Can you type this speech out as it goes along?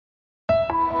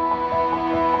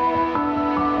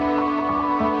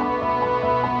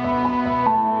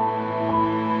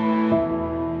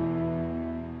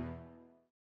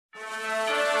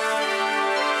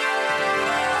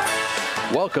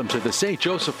Welcome to the St.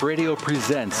 Joseph Radio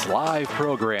Presents live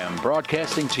program,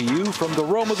 broadcasting to you from the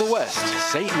Rome of the West,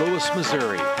 St. Louis,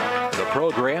 Missouri. The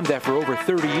program that for over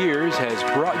 30 years has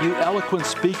brought you eloquent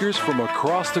speakers from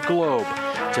across the globe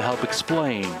to help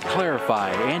explain, clarify,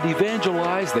 and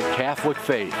evangelize the Catholic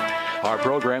faith. Our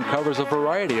program covers a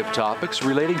variety of topics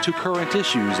relating to current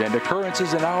issues and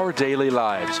occurrences in our daily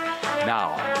lives.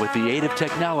 Now, with the aid of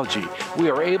technology, we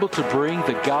are able to bring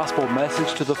the gospel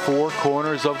message to the four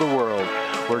corners of the world,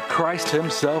 where Christ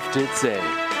himself did say,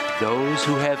 "Those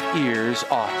who have ears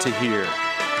ought to hear."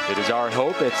 It is our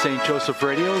hope at St. Joseph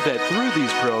Radio that through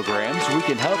these programs we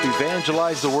can help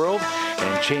evangelize the world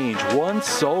and change one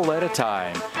soul at a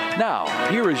time. Now,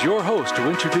 here is your host to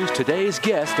introduce today's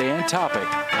guest and topic.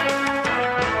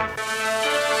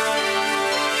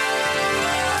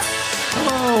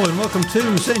 Hello and welcome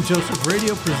to St. Joseph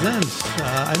Radio Presents.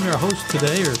 I'm your host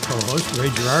today, or co-host, Ray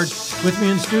Gerard. With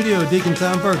me in studio, Deacon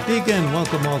Burke. Deacon,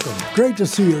 welcome. Great to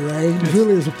see you, Ray. It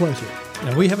really is a pleasure.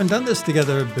 And we haven't done this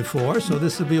together before, so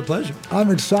this will be a pleasure.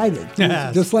 I'm excited.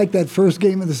 Just like that first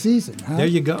game of the season. Huh? There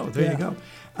you go.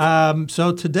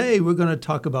 So today we're going to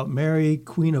talk about Mary,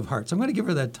 Queen of Hearts. I'm going to give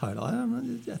her that title.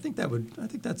 I think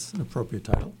that's an appropriate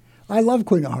title. I love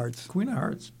Queen of Hearts. Queen of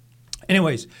Hearts.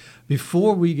 Anyways,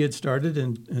 before we get started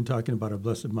in talking about our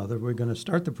Blessed Mother, we're going to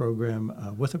start the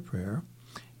program with a prayer.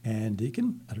 And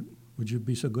Deacon, would you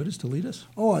be so good as to lead us?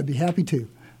 Oh, I'd be happy to.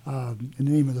 In the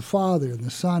name of the Father, and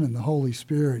the Son, and the Holy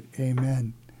Spirit,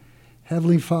 amen.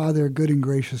 Heavenly Father, good and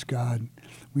gracious God,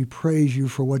 we praise you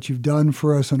for what you've done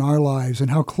for us in our lives and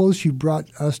how close you brought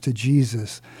us to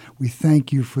Jesus. We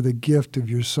thank you for the gift of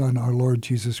your Son, our Lord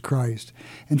Jesus Christ,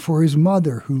 and for his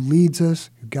mother who leads us,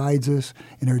 who guides us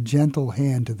in her gentle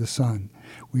hand to the Son.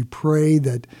 We pray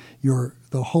that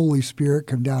the Holy Spirit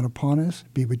come down upon us,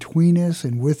 be between us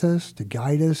and with us to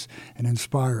guide us and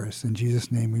inspire us. In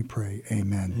Jesus' name we pray.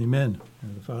 Amen. Amen.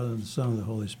 And the Father, and the Son, and the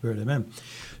Holy Spirit. Amen.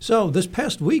 So this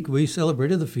past week we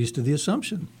celebrated the Feast of the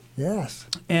Assumption. Yes.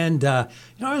 And, I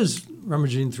was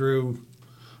rummaging through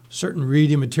certain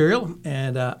reading material,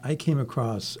 and I came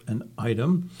across an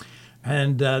item.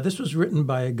 And this was written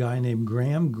by a guy named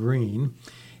Graham Greene.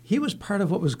 He was part of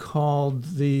what was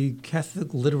called the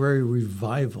Catholic Literary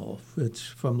Revival. It's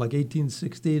from like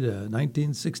 1860 to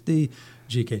 1960.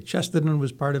 G.K. Chesterton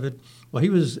was part of it. Well, he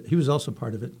was also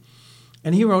part of it.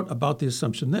 And he wrote about the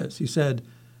Assumption this. He said,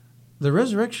 "The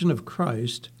resurrection of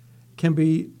Christ can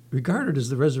be regarded as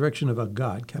the resurrection of a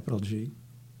God, capital G.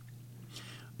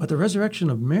 But the resurrection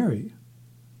of Mary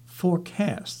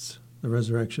forecasts the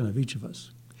resurrection of each of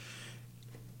us."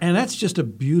 And that's just a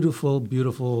beautiful,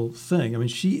 beautiful thing. I mean,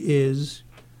 she is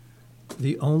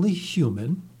the only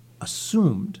human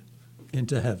assumed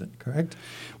into heaven, correct?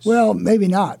 Well, maybe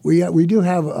not. We do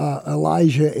have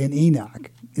Elijah and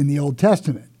Enoch in the Old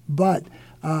Testament, but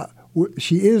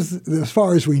she is, as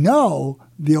far as we know,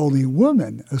 the only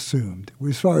woman assumed.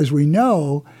 As far as we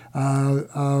know,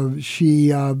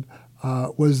 she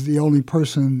was the only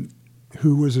person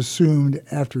who was assumed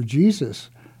after Jesus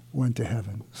went to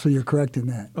heaven. So you're correct in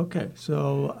that. Okay,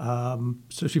 so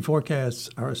she forecasts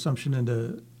our assumption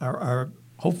into our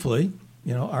hopefully,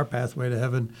 our pathway to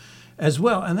heaven as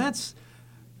well, and that's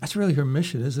really her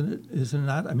mission, isn't it? Isn't it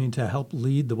not? I mean, to help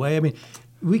lead the way. I mean,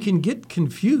 we can get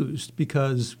confused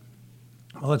because,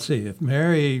 well, let's see, if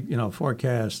Mary,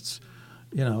 forecasts,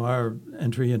 our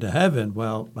entry into heaven,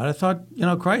 well, but I thought,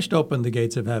 Christ opened the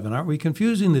gates of heaven. Aren't we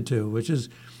confusing the two? Which is.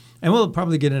 And we'll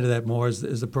probably get into that more as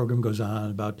the program goes on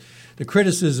about the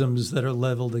criticisms that are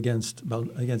leveled against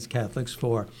Catholics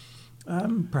for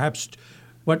perhaps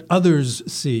what others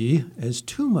see as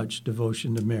too much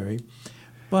devotion to Mary.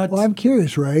 But well, I'm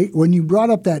curious, Ray, when you brought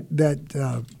up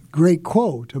that great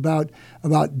quote about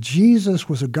Jesus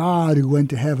was a God who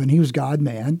went to heaven. He was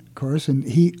God-man, of course, and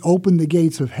he opened the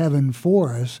gates of heaven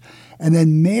for us. And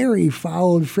then Mary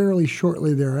followed fairly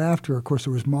shortly thereafter. Of course,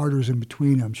 there was martyrs in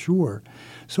between, I'm sure.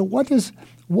 So what does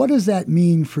that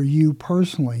mean for you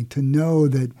personally to know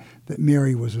that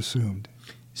Mary was assumed?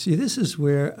 See, this is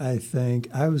where I think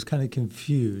I was kind of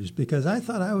confused because I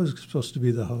thought I was supposed to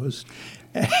be the host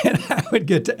and I would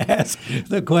get to ask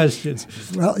the questions.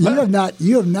 Well, you've not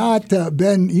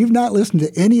listened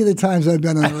to any of the times I've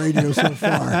been on the radio so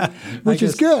far, which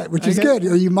is good,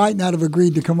 or you might not have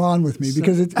agreed to come on with me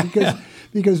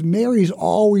because Mary's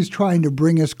always trying to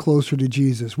bring us closer to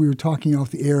Jesus. We were talking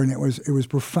off the air, and it was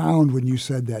profound when you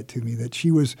said that to me, that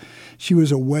she was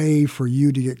a way for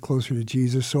you to get closer to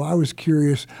Jesus. So I was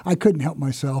curious. I couldn't help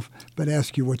myself but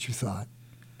ask you what you thought.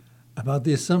 About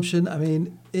the Assumption, I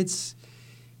think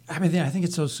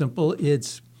it's so simple.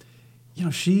 It's,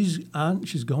 she's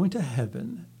going to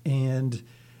heaven, and,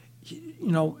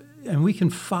 and we can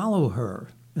follow her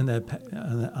in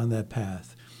on that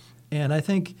path. And I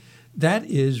think that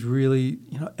is really,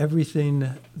 everything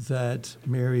that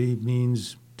Mary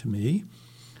means to me.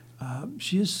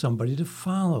 She is somebody to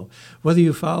follow. Whether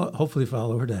you hopefully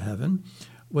follow her to heaven,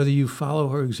 whether you follow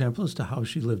her example as to how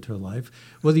she lived her life,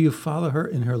 whether you follow her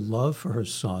in her love for her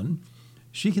son,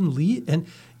 she can lead. And,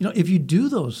 if you do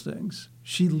those things,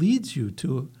 she leads you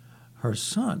to her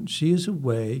son. She is a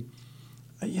way,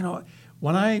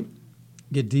 when I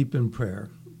get deep in prayer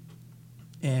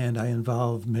and I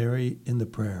involve Mary in the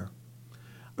prayer,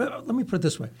 but let me put it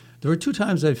this way. There are 2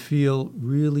 times I feel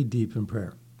really deep in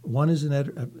prayer. One is there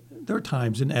are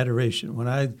times in adoration when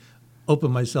I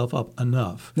open myself up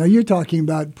enough. Now you're talking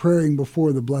about praying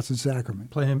before the Blessed Sacrament.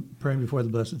 Praying before the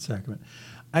Blessed Sacrament.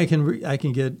 I can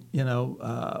get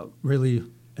really,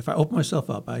 if I open myself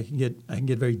up, I can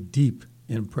get very deep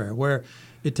in prayer where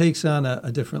it takes on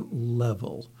a different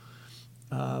level.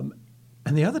 And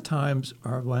the other times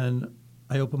are when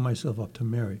I open myself up to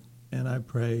Mary and I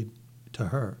pray to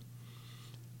her.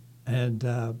 And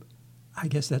I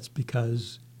guess that's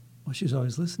because, she's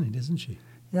always listening, isn't she?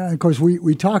 Yeah, and of course,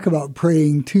 we talk about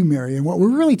praying to Mary, and what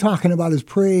we're really talking about is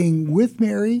praying with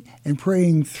Mary and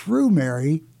praying through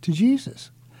Mary to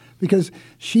Jesus. Because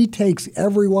she takes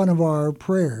every one of our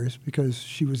prayers, because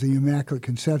she was the Immaculate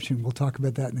Conception. We'll talk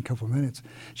about that in a couple of minutes.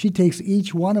 She takes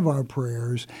each one of our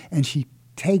prayers and she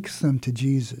takes them to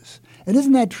Jesus. And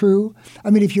isn't that true? I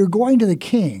mean, if you're going to the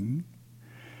king,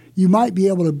 you might be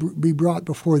able to be brought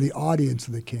before the audience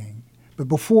of the king. But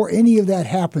before any of that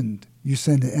happened, you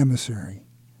send an emissary.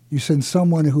 You send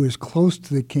someone who is close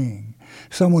to the king,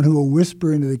 someone who will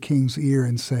whisper into the king's ear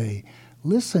and say,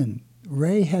 "Listen,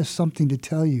 Ray has something to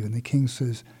tell you." And the king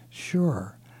says,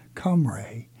 "Sure, come,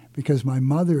 Ray, because my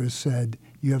mother has said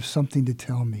you have something to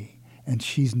tell me, and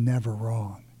she's never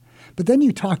wrong." But then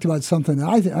you talked about something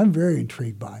that I'm very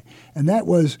intrigued by, and that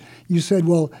was, you said,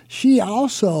 well, she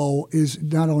also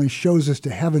not only shows us to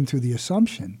heaven through the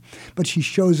Assumption, but she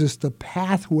shows us the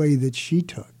pathway that she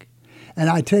took. And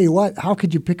I tell you what, how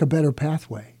could you pick a better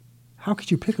pathway? How could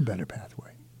you pick a better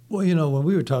pathway? Well, when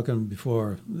we were talking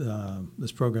before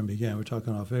this program began, we were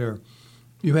talking off air,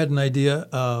 you had an idea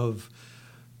of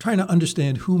trying to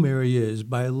understand who Mary is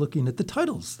by looking at the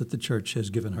titles that the church has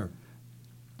given her.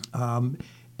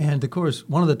 And, of course,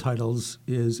 one of the titles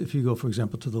is, if you go, for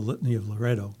example, to the Litany of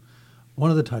Loreto,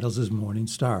 one of the titles is Morning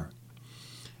Star.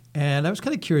 And I was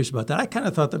kind of curious about that. I kind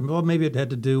of thought that, well, maybe it had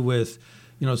to do with,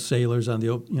 sailors on the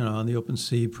open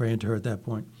sea praying to her at that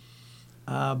point.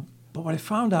 But what I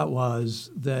found out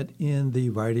was that in the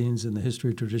writings and the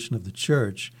history tradition of the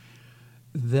church,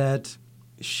 that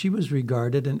she was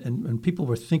regarded, and when people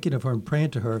were thinking of her and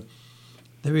praying to her,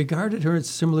 they regarded her as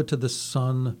similar to the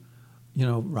sun,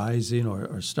 rising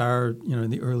or star,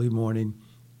 in the early morning,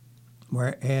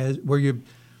 where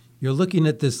you're looking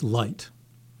at this light,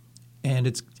 and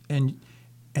it's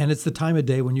the time of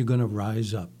day when you're going to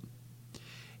rise up.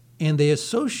 And they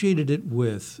associated it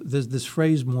with this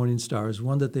phrase "morning star" is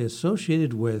one that they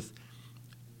associated with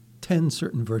 10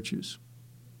 certain virtues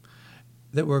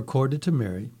that were accorded to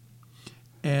Mary,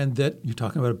 and that you're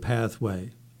talking about a pathway,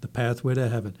 the pathway to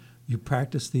heaven. You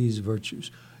practice these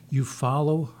virtues. You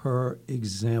follow her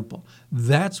example.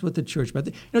 That's what the church. But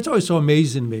it's always so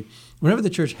amazing to me. Whenever the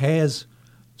church has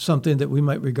something that we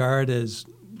might regard as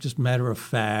just matter of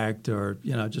fact, or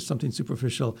just something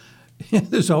superficial,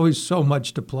 there's always so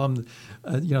much to plumb,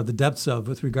 the depths of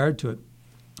with regard to it.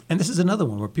 And this is another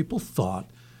one where people thought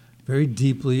very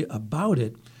deeply about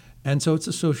it, and so it's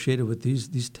associated with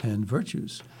these 10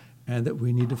 virtues, and that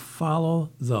we need to follow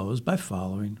those by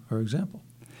following her example.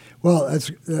 Well,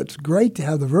 that's great to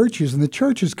have the virtues, and the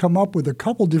church has come up with a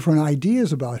couple different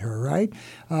ideas about her, right?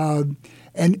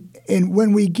 And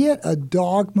when we get a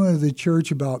dogma of the church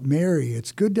about Mary,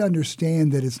 it's good to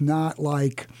understand that it's not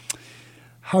like,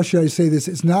 how should I say this?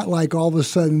 It's not like all of a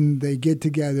sudden they get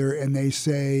together and they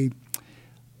say,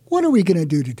 "What are we going to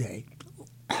do today?"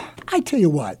 I tell you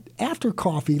what, after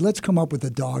coffee, let's come up with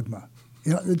a dogma.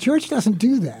 The church doesn't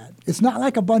do that. It's not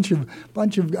like a bunch of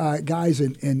guys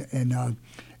in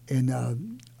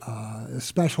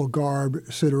special garb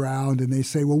sit around and they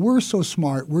say, "Well, we're so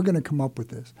smart, we're going to come up with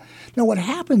this." Now, what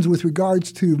happens with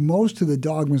regards to most of the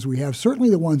dogmas we have, certainly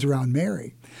the ones around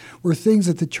Mary, were things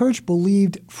that the church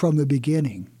believed from the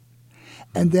beginning.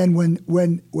 And then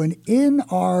when in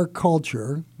our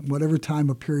culture, whatever time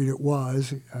of period it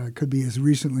was, could be as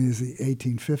recently as the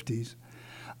 1850s,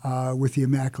 with the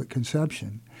Immaculate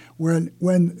Conception,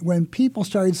 when people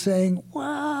started saying,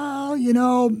 "Well,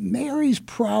 Mary's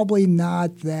probably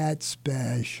not that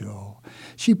special.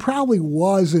 She probably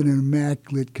wasn't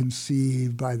immaculate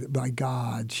conceived by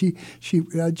God.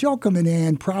 Joachim and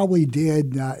Anne probably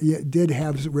did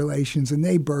have relations, and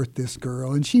they birthed this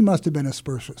girl, and she must have been a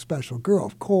special girl,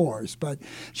 of course, but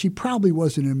she probably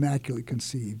wasn't immaculate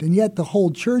conceived. And yet the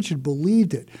whole church had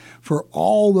believed it for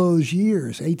all those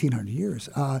years, 1,800 years,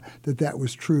 that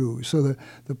was true. So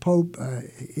the Pope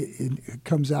it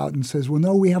comes out and says, well,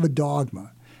 no, we have a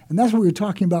dogma. And that's what we were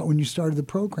talking about when you started the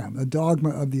program, a dogma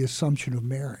of the Assumption of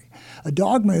Mary. A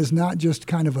dogma is not just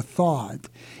kind of a thought.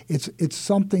 It's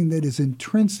something that is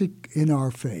intrinsic in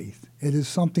our faith. It is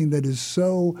something that is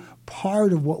so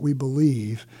part of what we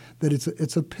believe that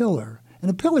it's a pillar.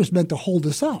 And a pillar is meant to hold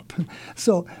us up.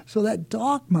 So that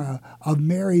dogma of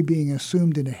Mary being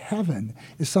assumed into heaven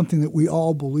is something that we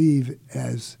all believe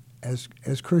as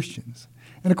Christians.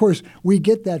 And, of course, we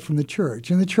get that from the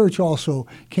church. And the church also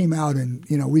came out and,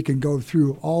 we can go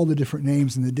through all the different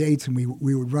names and the dates, and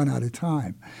we would run out of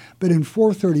time. But in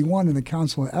 431 in the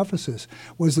Council of Ephesus,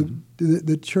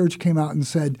 the church came out and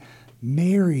said,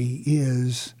 Mary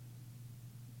is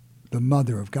the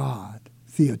mother of God,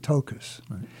 Theotokos.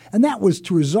 Right. And that was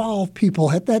to resolve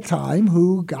people at that time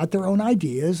who got their own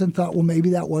ideas and thought, well, maybe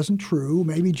that wasn't true.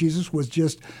 Maybe Jesus was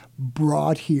just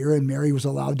brought here and Mary was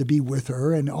allowed to be with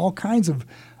her, and all kinds of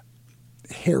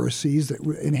heresies.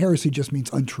 And heresy just means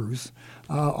untruth.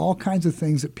 All kinds of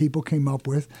things that people came up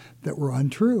with that were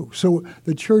untrue. So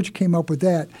the church came up with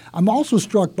that. I'm also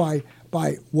struck by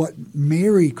what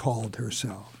Mary called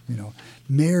herself.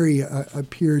 Mary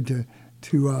appeared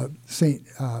to Saint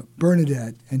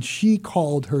Bernadette, and she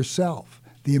called herself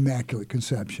the Immaculate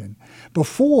Conception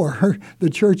before the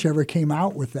church ever came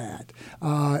out with that.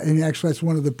 And actually, that's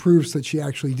one of the proofs that she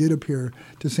actually did appear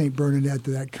to Saint Bernadette,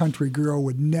 that country girl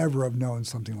would never have known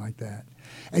something like that.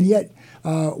 And yet,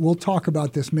 we'll talk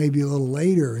about this maybe a little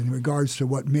later in regards to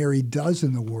what Mary does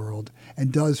in the world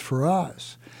and does for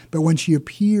us. But when she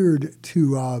appeared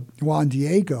to Juan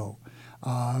Diego,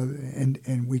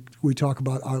 and we talk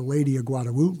about Our Lady of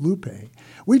Guadalupe.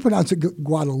 We pronounce it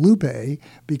Guadalupe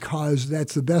because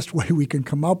that's the best way we can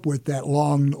come up with that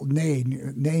long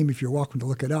name, if you're welcome to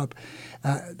look it up,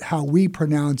 how we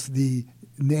pronounce the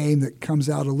name that comes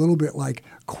out a little bit like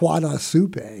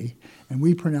Guadasupe, and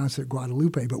we pronounce it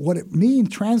Guadalupe. But what it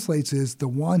translates is the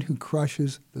one who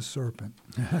crushes the serpent.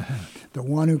 The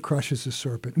one who crushes the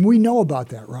serpent. And we know about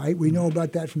that, right? We know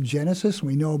about that from Genesis.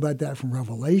 We know about that from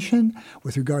Revelation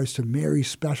with regards to Mary's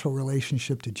special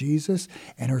relationship to Jesus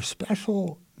and her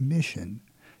special mission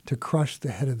to crush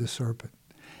the head of the serpent.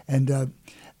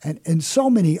 And so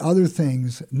many other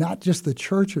things, not just the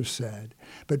church have said,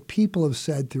 but people have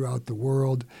said throughout the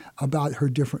world about her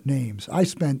different names. I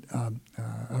spent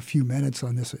a few minutes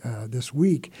on this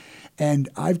week, and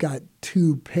I've got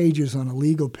 2 pages on a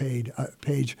legal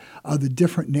page of the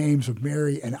different names of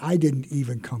Mary, and I didn't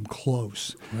even come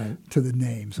close to the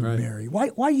names of Mary. Why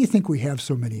do you think we have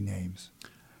so many names?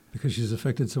 Because she's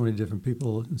affected so many different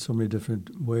people in so many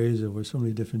different ways over so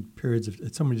many different periods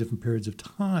of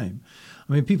time.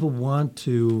 I mean, people want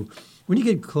to, when you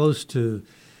get close to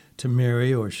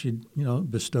Mary, or she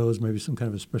bestows maybe some kind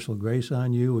of a special grace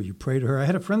on you, or you pray to her. I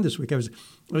had a friend this week. I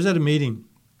was at a meeting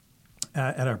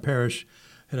at our parish,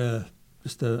 at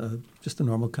just a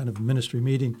normal kind of ministry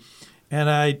meeting, and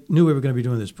I knew we were going to be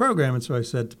doing this program, and so I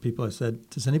said to people,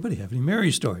 does anybody have any Mary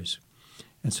stories?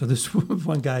 And so this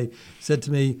one guy said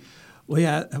to me, well,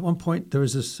 yeah, at one point there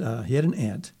was this, he had an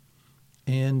aunt,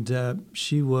 and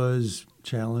she was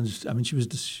challenged. I mean, she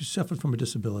suffered from a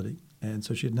disability, and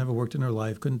so she had never worked in her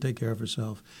life, couldn't take care of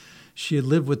herself. She had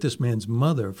lived with this man's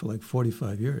mother for like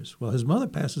 45 years. Well, his mother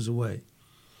passes away,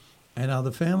 and now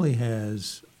the family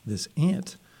has this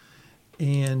aunt,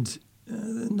 and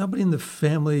nobody in the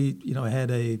family, had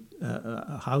a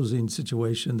housing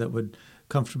situation that would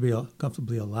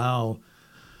comfortably allow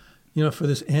for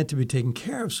this aunt to be taken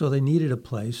care of. So they needed a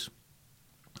place.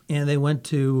 And they went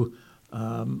to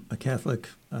a Catholic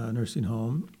nursing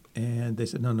home, and they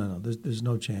said, no, there's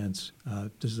no chance.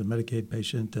 This is a Medicaid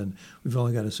patient, and we've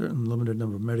only got a certain limited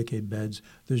number of Medicaid beds.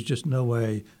 There's just no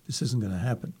way this isn't going to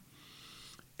happen.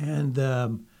 And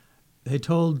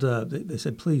they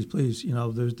said, please,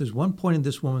 there's one point in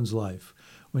this woman's life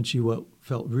when she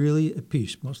felt really at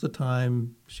peace. Most of the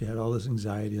time, she had all this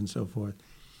anxiety and so forth.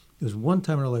 There was one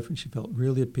time in her life when she felt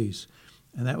really at peace,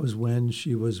 and that was when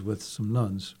she was with some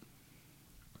nuns.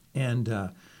 And at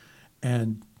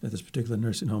this particular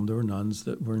nursing home, there were nuns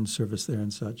that were in service there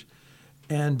and such.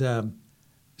 And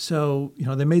so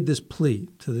they made this plea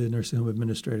to the nursing home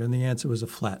administrator, and the answer was a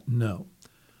flat no.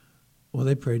 Well,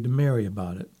 they prayed to Mary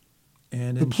about it.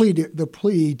 And the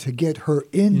plea to get her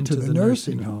into the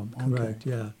nursing home. Correct,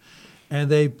 yeah. And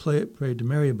they prayed to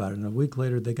Mary about it. And a week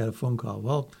later, they got a phone call.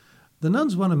 Well, the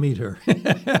nuns want to meet her,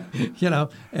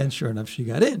 and sure enough, she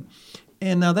got in.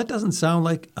 And now that doesn't sound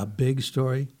like a big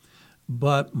story,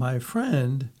 but my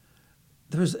friend,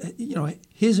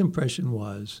 his impression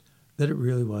was that it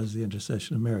really was the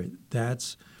intercession of Mary.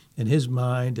 That's, in his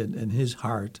mind and in his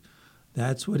heart,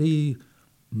 that's what he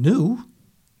knew,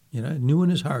 knew in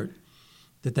his heart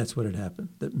that that's what had happened,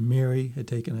 that Mary had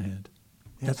taken a hand.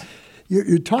 That's,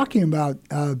 You're talking about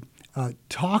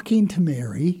talking to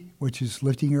Mary, which is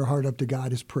lifting your heart up to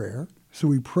God as prayer. So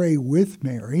we pray with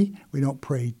Mary. We don't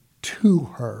pray to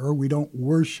her. We don't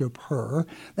worship her.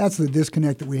 That's the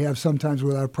disconnect that we have sometimes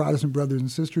with our Protestant brothers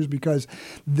and sisters, because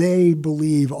they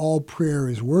believe all prayer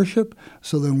is worship.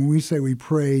 So then when we say we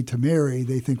pray to Mary,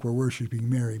 they think we're worshiping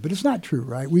Mary. But it's not true,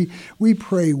 right? We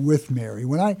pray with Mary.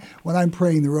 When I'm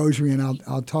praying the Rosary, and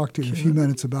I'll talk to you in a few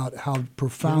minutes about how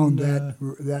profound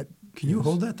that. Can you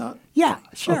hold that thought? Yeah,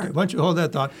 sure. Okay, why don't you hold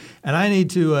that thought? And I need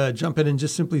to jump in and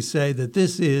just simply say that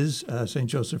this is St.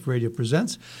 Joseph Radio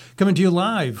Presents, coming to you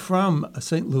live from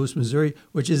St. Louis, Missouri,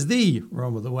 which is the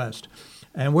Rome of the West.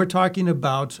 And we're talking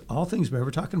about all things Mary.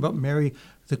 We're talking about Mary,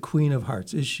 the Queen of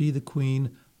Hearts. Is she the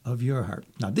Queen of your heart?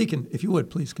 Now, Deacon, if you would,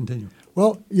 please continue.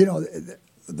 Well,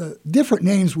 the different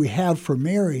names we have for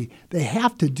Mary, they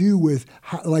have to do with,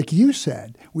 like you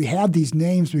said, we have these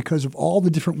names because of all the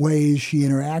different ways she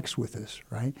interacts with us,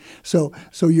 right? So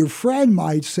your friend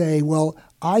might say, well,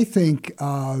 I think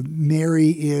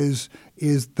Mary is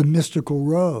the mystical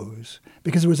rose,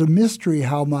 because it was a mystery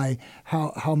how my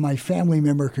family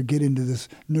member could get into this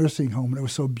nursing home, and it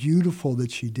was so beautiful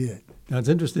that she did. Now, it's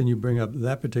interesting you bring up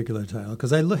that particular title,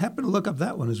 because I happened to look up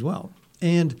that one as well.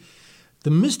 And the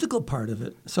mystical part of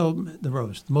it, so the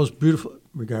rose, the most beautiful,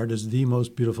 regarded as the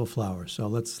most beautiful flower. So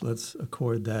let's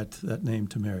accord that name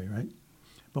to Mary, right?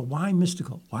 But why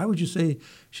mystical? Why would you say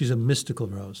she's a mystical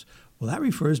rose? Well, that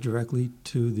refers directly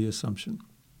to the Assumption.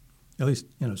 At least,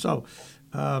 so,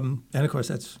 and of course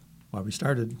that's why we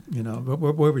started,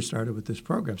 where we started with this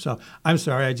program. So I'm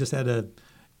sorry, I just had to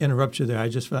interrupt you there. I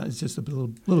just found it's just a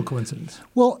little coincidence.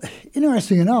 Well,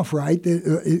 interesting enough, right?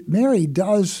 Mary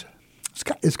does.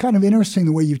 It's kind of interesting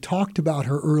the way you talked about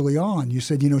her early on. You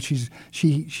said,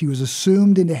 she was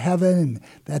assumed into heaven, and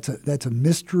that's a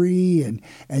mystery, and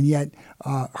yet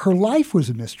her life was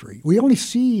a mystery. We only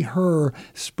see her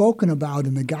spoken about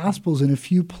in the Gospels in a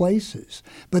few places,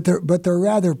 but they're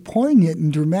rather poignant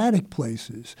and dramatic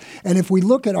places. And if we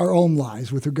look at our own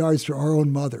lives with regards to our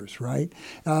own mothers, right?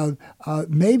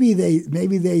 Maybe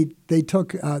they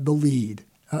took the lead.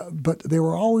 But they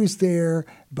were always there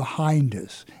behind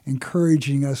us,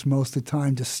 encouraging us most of the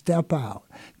time to step out,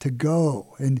 to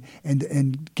go,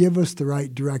 and give us the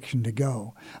right direction to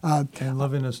go. And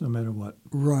loving us no matter what.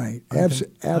 Right.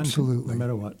 Absolutely. No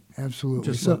matter what.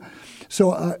 Absolutely.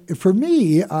 So for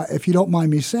me, if you don't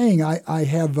mind me saying, I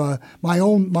have my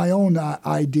own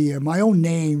idea, my own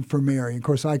name for Mary. Of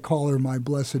course, I call her my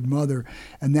Blessed Mother,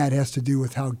 and that has to do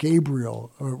with how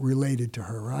Gabriel related to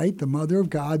her, right? The Mother of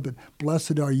God, but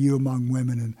blessed are you among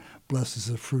women, and blessed is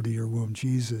the fruit of your womb,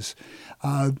 Jesus.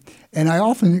 And I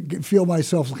often feel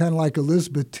myself kind of like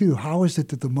Elizabeth, too. How is it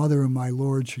that the mother of my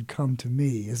Lord should come to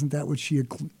me? Isn't that what she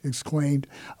exclaimed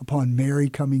upon Mary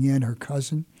coming in, her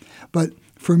cousin? But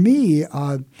for me,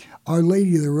 Our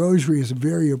Lady of the Rosary is a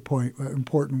very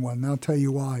important one, and I'll tell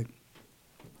you why.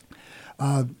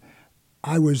 I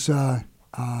was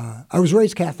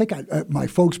raised Catholic. My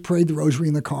folks prayed the Rosary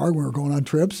in the car when we were going on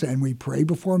trips, and we prayed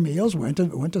before meals. Went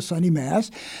to Sunday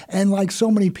Mass, and like so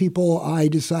many people, I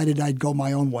decided I'd go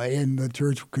my own way, and the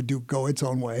church could go its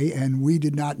own way. And we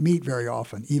did not meet very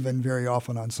often, even very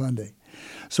often on Sunday.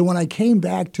 So when I came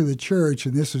back to the church,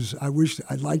 and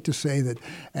I'd like to say that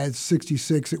at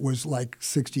 66 it was like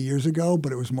 60 years ago,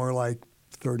 but it was more like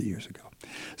 30 years ago.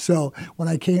 So when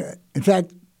I came, in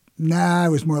fact,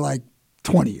 it was more like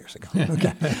 20 years ago.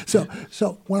 Okay.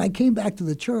 So when I came back to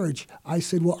the church, I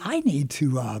said, well, I need to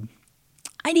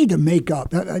make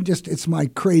up. It's my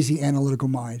crazy analytical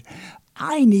mind.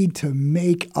 I need to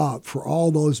make up for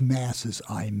all those masses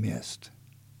I missed.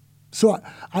 So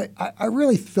I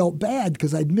really felt bad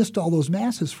because I'd missed all those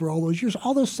masses for all those years,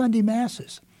 all those Sunday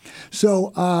masses.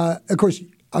 So, of course,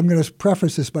 I'm going to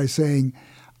preface this by saying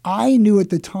I knew at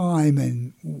the time,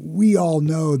 and we all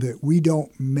know, that we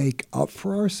don't make up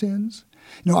for our sins.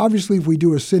 Obviously, if we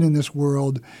do a sin in this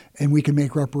world and we can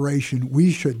make reparation, we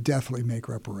should definitely make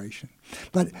reparation.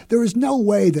 But there was no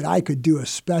way that I could do a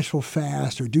special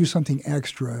fast or do something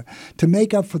extra to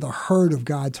make up for the hurt of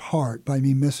God's heart by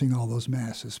me missing all those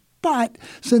masses. But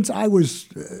since I was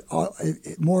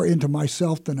more into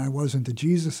myself than I was into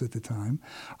Jesus at the time,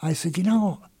 I said,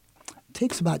 it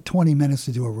takes about 20 minutes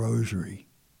to do a rosary.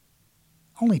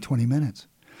 Only 20 minutes.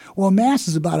 Well, a Mass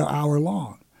is about an hour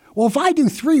long. Well, if I do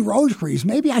 3 rosaries,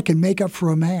 maybe I can make up for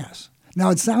a Mass. Now,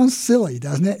 it sounds silly,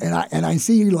 doesn't it? And I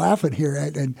see you laughing here,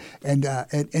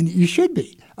 and you should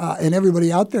be. And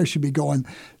everybody out there should be going,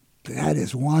 that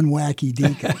is one wacky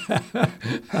deacon.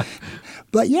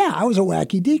 But yeah, I was a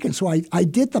wacky deacon, so I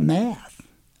did the math.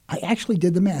 I actually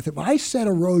did the math. If I said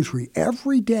a rosary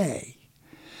every day,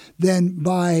 then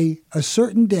by a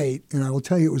certain date, and I will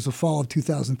tell you it was the fall of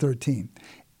 2013,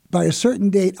 by a certain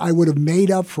date I would have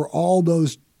made up for all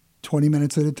those 20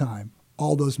 minutes at a time,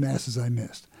 all those Masses I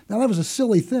missed. Now, that was a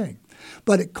silly thing,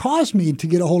 but it caused me to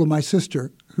get a hold of my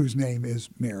sister, whose name is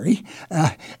Mary,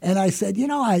 and I said,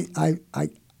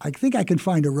 I think I can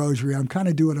find a rosary. I'm kind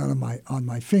of doing it on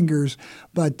my fingers,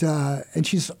 but and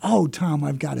she says, "Oh, Tom,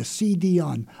 I've got a CD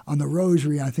on the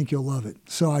rosary. I think you'll love it."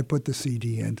 So I put the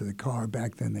CD into the car.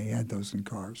 Back then they had those in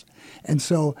cars, and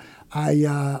so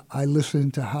I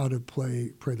listened to how to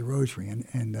pray the rosary,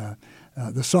 and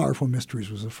the Sorrowful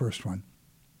Mysteries was the first one.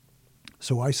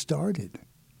 So I started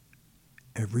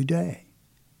every day.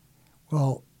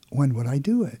 Well, when would I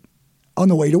do it? On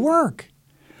the way to work.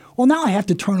 Well, now I have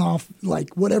to turn off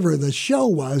like whatever the show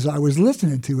was I was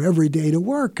listening to every day to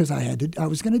work because I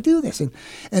was going to do this. And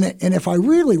if I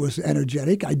really was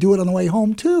energetic, I'd do it on the way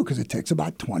home too because it takes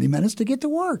about 20 minutes to get to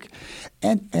work.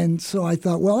 And so I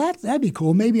thought, well, that'd be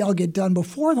cool. Maybe I'll get done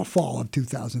before the fall of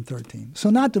 2013. So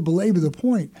not to belabor the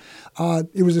point,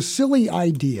 it was a silly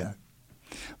idea.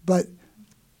 But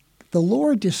the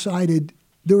Lord decided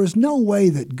there was no way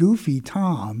that Goofy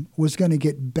Tom was going to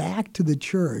get back to the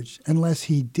church unless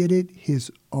he did it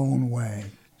his own way.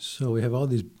 So we have all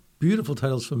these beautiful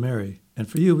titles for Mary, and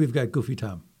for you, we've got Goofy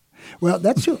Tom. Well,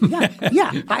 that's true. Yeah.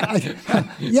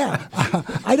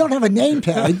 I don't have a name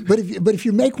tag, but if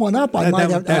you make one up, I'll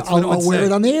wear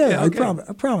it on the air. Yeah, okay.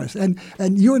 I promise. And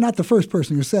you're not the first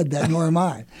person who said that, nor am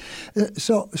I.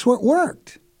 So it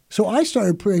worked. So I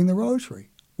started praying the rosary.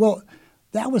 Well,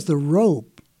 that was the rope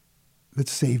that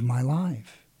saved my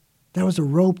life. That was a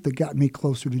rope that got me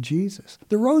closer to Jesus.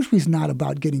 The rosary's not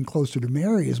about getting closer to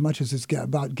Mary as much as it's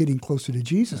about getting closer to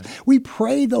Jesus. Right. We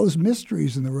pray those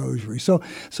mysteries in the rosary. So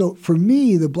for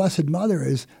me, the Blessed Mother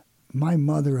is my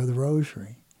mother of the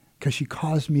rosary because she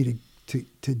caused me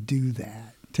to do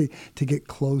that, to get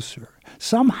closer.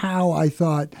 Somehow I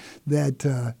thought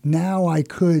that now I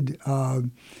could,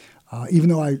 even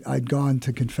though I'd gone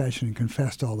to confession and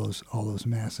confessed all those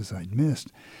Masses I'd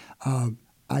missed,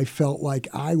 I felt like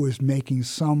I was making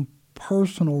some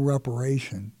personal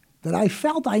reparation that I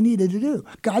felt I needed to do.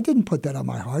 God didn't put that on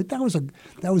my heart. That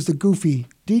was the Goofy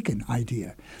Deacon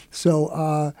idea.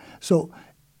 So,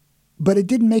 but it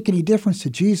didn't make any difference to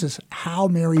Jesus how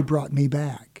Mary brought me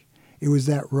back. It was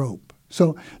that rope.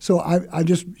 So I'm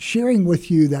just sharing with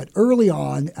you that early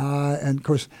on, and of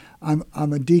course I'm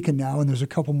a deacon now, and there's a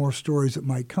couple more stories that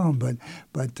might come,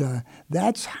 but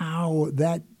that's how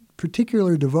that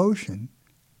particular devotion,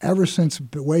 ever since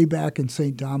way back in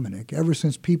St. Dominic, ever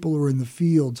since people were in the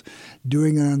fields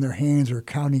doing it on their hands or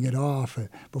counting it off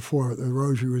before the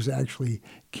rosary was actually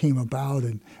came about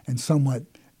and somewhat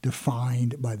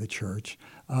defined by the church.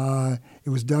 It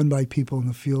was done by people in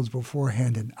the fields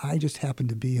beforehand, and I just happened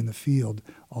to be in the field,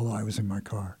 although I was in my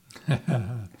car.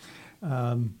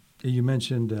 You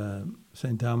mentioned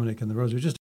St. Dominic and the rosary.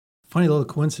 Just a funny little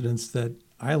coincidence that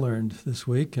I learned this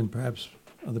week, and perhaps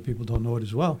other people don't know it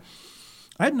as well.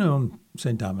 I'd known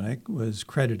St. Dominic was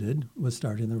credited with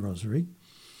starting the rosary,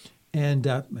 and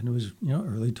it was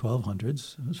early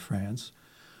 1200s. It was France.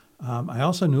 I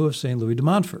also knew of St. Louis de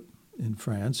Montfort in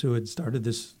France, who had started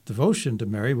this devotion to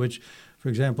Mary, which, for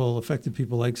example, affected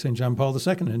people like St. John Paul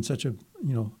II in such a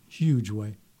huge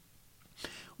way.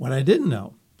 What I didn't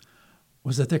know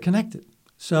was that they're connected.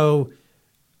 So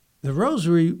the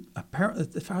rosary, apparently,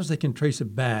 as far as they can trace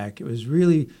it back, it was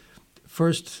really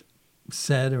first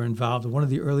said or involved in one of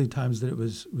the early times that it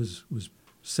was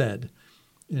said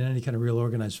in any kind of real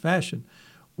organized fashion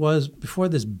was before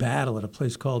this battle at a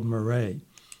place called Marais,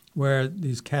 where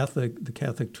the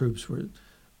Catholic troops were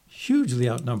hugely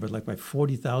outnumbered, like by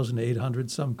 40,000 to 800,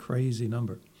 some crazy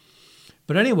number.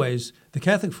 But anyways, the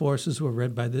Catholic forces were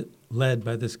led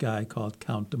by this guy called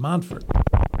Count de Montfort.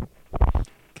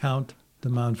 Count de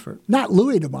Montfort. Not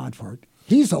Louis de Montfort.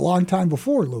 He's a long time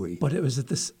before Louis. But it was at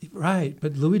this, right.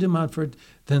 But Louis de Montfort,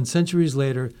 then centuries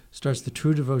later, starts the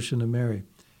true devotion to Mary.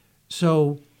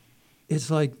 So it's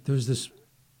like there's this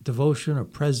devotion or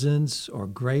presence or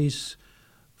grace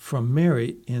from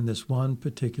Mary in this one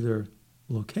particular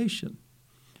location.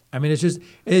 I mean, it's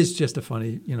just a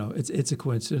funny, it's a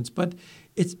coincidence, but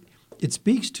it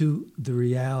speaks to the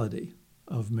reality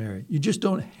of Mary. You just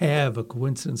don't have a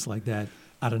coincidence like that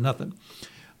out of nothing.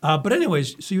 But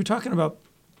anyways, so you're talking about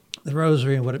the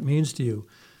rosary and what it means to you.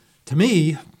 To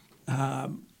me,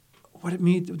 what it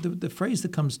means, the phrase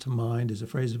that comes to mind is a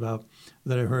phrase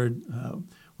that I heard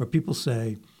where people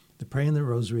say that praying the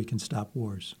rosary can stop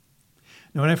wars.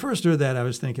 Now, when I first heard that, I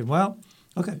was thinking, well,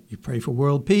 okay, you pray for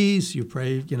world peace, you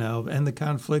pray, end the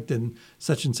conflict in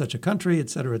such and such a country, et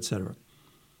cetera, et cetera.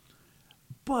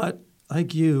 But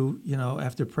like you,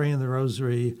 after praying the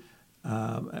rosary,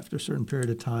 after a certain period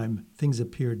of time, things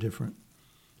appear different.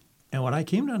 And what I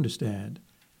came to understand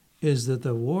is that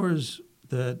the wars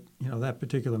that, that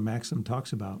particular maxim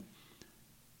talks about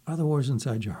are the wars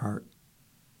inside your heart.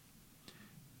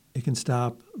 It can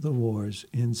stop the wars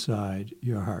inside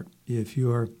your heart. If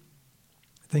you're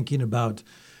thinking about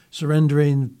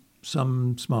surrendering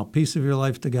some small piece of your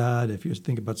life to God, if you're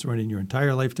thinking about surrendering your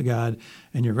entire life to God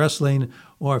and you're wrestling,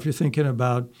 or if you're thinking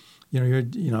about,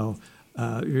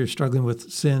 you're struggling with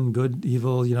sin, good,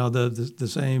 evil, the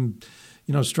same,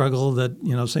 struggle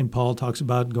that, St. Paul talks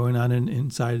about going on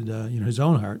inside, his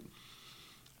own heart.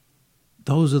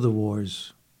 Those are the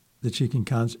wars that you can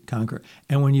conquer.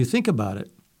 And when you think about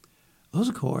it, those,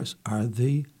 of course, are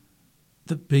the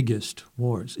biggest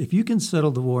wars. If you can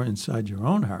settle the war inside your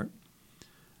own heart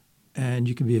and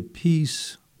you can be at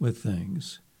peace with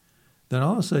things, then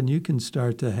all of a sudden you can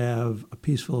start to have a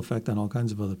peaceful effect on all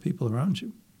kinds of other people around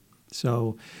you.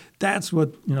 So that's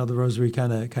what, the rosary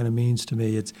kind of means to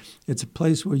me. It's a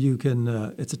place where you can,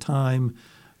 it's a time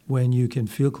when you can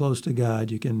feel close to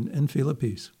God, and feel at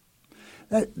peace.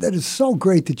 That is so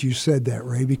great that you said that,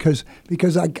 Ray, because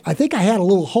I think I had a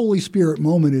little Holy Spirit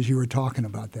moment as you were talking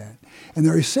about that. And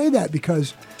I say that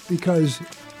because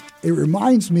it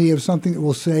reminds me of something that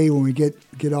we'll say when we get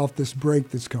off this break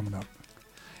that's coming up.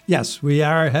 Yes, we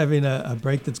are having a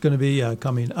break that's going to be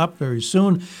coming up very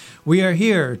soon. We are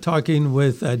here talking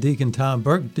with Deacon Tom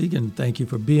Burke. Deacon, thank you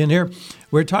for being here.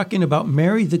 We're talking about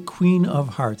Mary, the Queen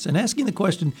of Hearts, and asking the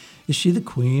question, is she the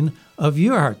Queen of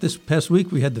your heart? This past week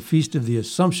we had the Feast of the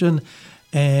Assumption,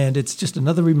 and it's just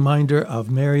another reminder of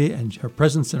Mary and her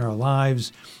presence in our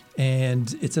lives.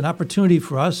 And it's an opportunity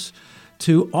for us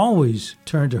to always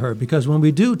turn to her, because when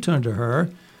we do turn to her,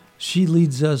 she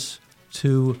leads us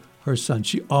to her Son.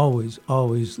 She always,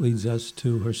 always leads us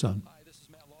to her Son.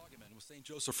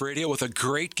 Joseph Radio with a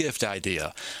great gift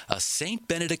idea, a St.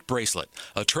 Benedict bracelet,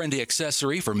 a trendy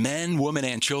accessory for men, women,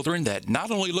 and children that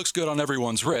not only looks good on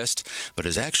everyone's wrist, but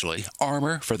is actually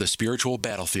armor for the spiritual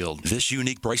battlefield. This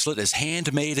unique bracelet is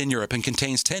handmade in Europe and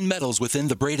contains 10 medals within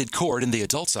the braided cord in the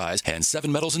adult size and 7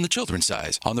 medals in the children's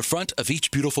size. On the front of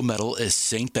each beautiful medal is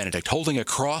St. Benedict holding a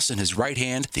cross in his right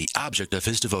hand, the object of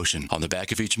his devotion. On the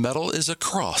back of each medal is a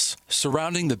cross.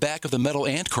 Surrounding the back of the medal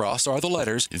and cross are the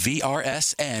letters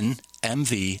VRSN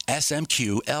MV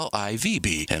SMQ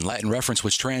LIVB, in Latin reference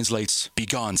which translates,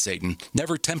 "Begone, Satan.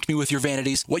 Never tempt me with your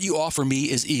vanities. What you offer me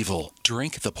is evil.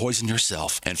 Drink the poison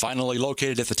yourself." And finally,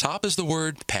 located at the top is the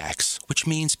word Pax, which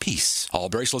means peace. All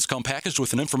bracelets come packaged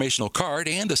with an informational card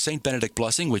and the St. Benedict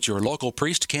blessing, which your local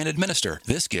priest can administer.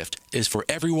 This gift is for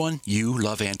everyone you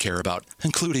love and care about,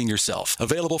 including yourself.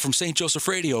 Available from St. Joseph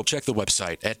Radio. Check the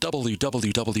website at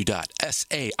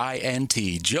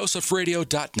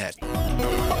www.saintjosephradio.net.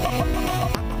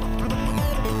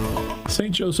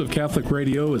 St. Joseph Catholic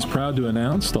Radio is proud to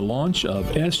announce the launch of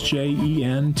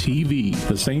SJEN TV,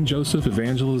 the St. Joseph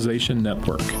Evangelization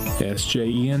Network.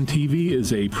 SJEN TV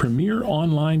is a premier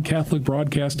online Catholic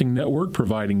broadcasting network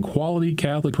providing quality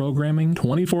Catholic programming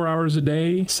 24 hours a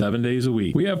day, 7 days a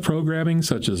week. We have programming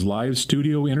such as live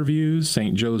studio interviews,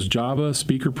 St. Joe's Java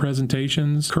speaker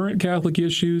presentations, current Catholic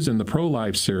issues, and the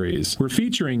Pro-Life series. We're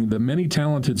featuring the many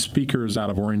talented speakers out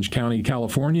of Orange County,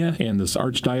 California, and this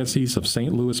Archdiocese of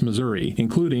St. Louis, Missouri,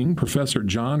 including Professor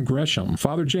John Gresham,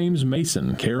 Father James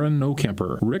Mason, Karen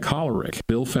Nokemper, Rick Hollerick,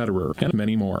 Bill Federer, and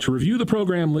many more. To review the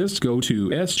program list, go to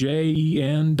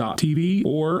sjen.tv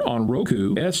or on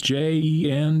Roku,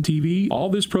 SJEN TV. All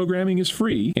this programming is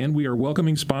free, and we are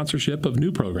welcoming sponsorship of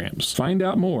new programs. Find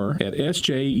out more at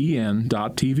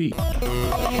sjen.tv.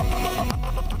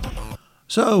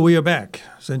 So we are back.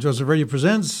 St. Joseph Radio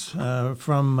presents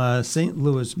from St.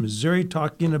 Louis, Missouri,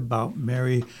 talking about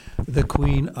Mary, the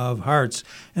Queen of Hearts,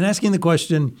 and asking the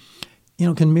question,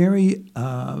 can Mary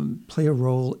play a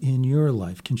role in your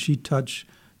life? Can she touch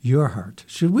your heart?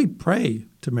 Should we pray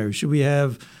to Mary? Should we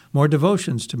have more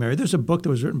devotions to Mary? There's a book that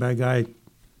was written by a guy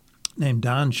named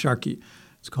Don Sharkey.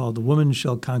 It's called The Woman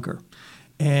Shall Conquer.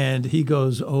 And he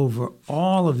goes over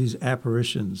all of these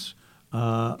apparitions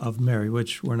of Mary,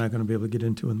 which we're not going to be able to get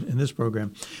into in this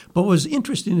program. But what was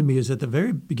interesting to me is at the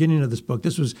very beginning of this book,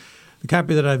 this was the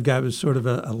copy that I've got was sort of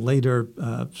a later,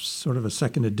 sort of a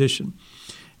second edition.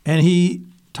 And he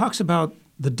talks about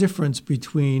the difference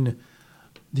between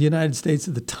the United States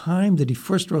at the time that he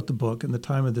first wrote the book and the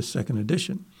time of this second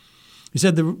edition. He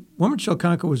said, "The Woman Shall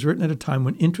Conquer was written at a time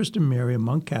when interest in Mary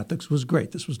among Catholics was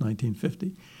great." This was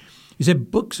 1950. He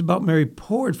said, "Books about Mary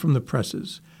poured from the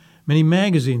presses. Many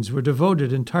magazines were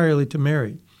devoted entirely to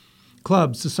Mary.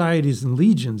 Clubs, societies, and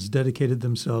legions dedicated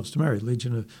themselves to Mary."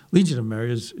 Legion of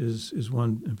Mary is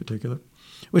one in particular,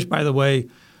 which, by the way,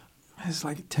 has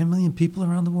like 10 million people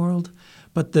around the world.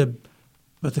 But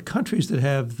the countries that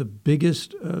have the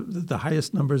biggest, the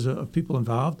highest numbers of people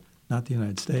involved, not the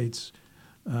United States.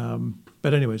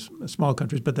 But anyways, small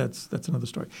countries, but that's another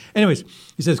story. Anyways,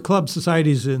 he says, "Clubs,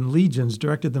 societies, and legions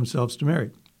directed themselves to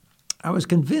Mary. I was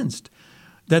convinced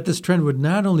that this trend would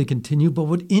not only continue, but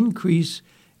would increase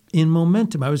in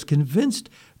momentum. I was convinced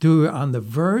that we were on the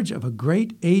verge of a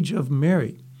great age of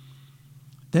Mary."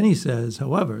 Then he says,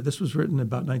 however, this was written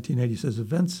about 1980, he says,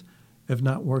 "Events have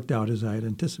not worked out as I had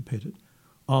anticipated.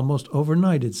 Almost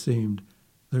overnight, it seemed,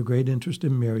 the great interest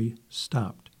in Mary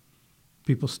stopped.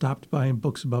 People stopped buying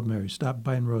books about Mary, stopped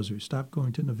buying rosaries, stopped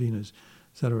going to novenas,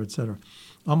 et cetera, et cetera.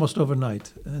 Almost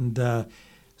overnight." And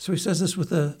so he says this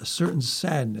with a certain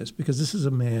sadness, because this is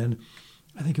a man,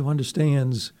 I think, who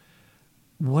understands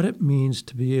what it means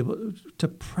to be able to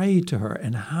pray to her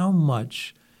and how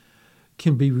much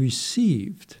can be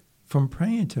received from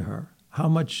praying to her, how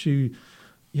much she,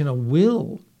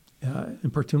 will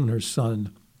importune her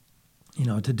Son,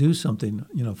 to do something,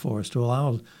 for us, to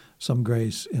allow some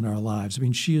grace in our lives. I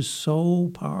mean, she is so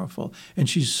powerful, and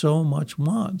she so much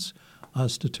wants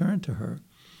us to turn to her.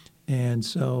 And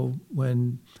so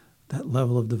when that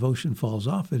level of devotion falls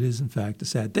off, it is, in fact, a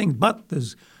sad thing. But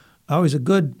there's always a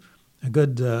good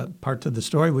part to the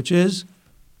story, which is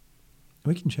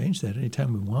we can change that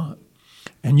anytime we want.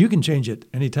 And you can change it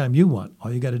anytime you want.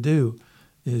 All you got to do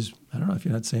is, I don't know, if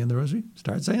you're not saying the rosary,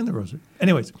 start saying the rosary.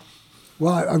 Anyways.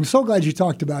 Well, I'm so glad you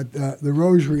talked about the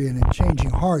rosary and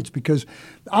changing hearts, because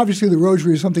obviously the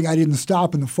rosary is something I didn't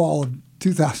stop in the fall of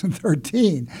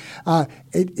 2013.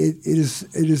 It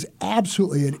is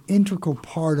absolutely an integral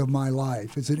part of my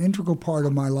life. It's an integral part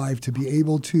of my life to be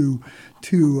able to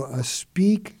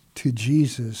speak to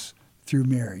Jesus through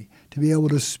Mary, to be able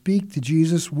to speak to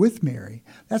Jesus with Mary.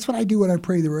 That's what I do when I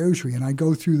pray the rosary, and I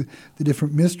go through the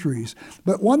different mysteries.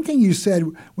 But one thing you said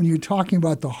when you're talking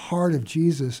about the heart of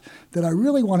Jesus that I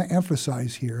really want to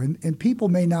emphasize here, and people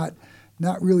may not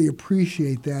really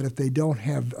appreciate that if they don't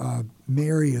have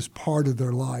Mary as part of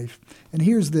their life. And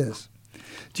here's this.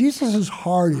 Jesus'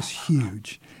 heart is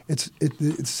huge.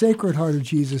 The Sacred Heart of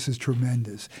Jesus is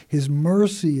tremendous. His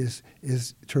mercy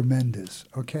is tremendous,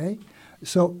 okay?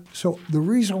 So the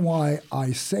reason why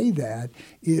I say that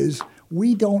is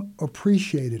we don't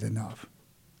appreciate it enough.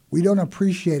 We don't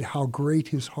appreciate how great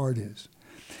his heart is.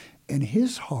 And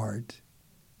his heart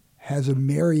has a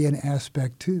Marian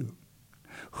aspect too.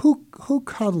 Who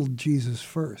cuddled Jesus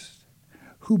first?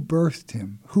 Who birthed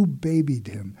him? Who babied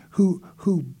him? Who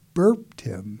burped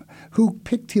him? Who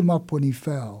picked him up when he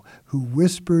fell? Who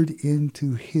whispered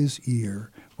into his ear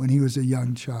when he was a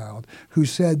young child? Who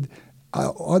said,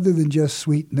 other than just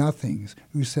sweet nothings,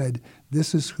 who said,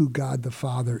 "This is who God the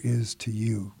Father is to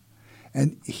you."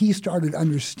 And he started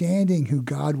understanding who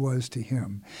God was to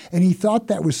him. And he thought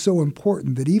that was so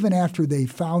important that even after they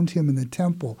found him in the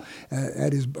temple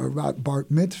at his about bar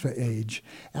mitzvah age,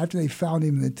 after they found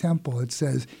him in the temple, it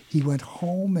says he went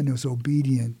home and was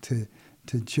obedient to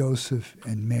Joseph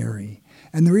and Mary.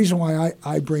 And the reason why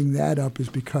I bring that up is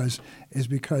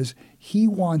because he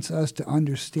wants us to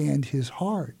understand his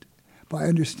heart by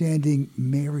understanding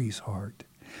Mary's heart.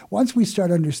 Once we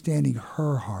start understanding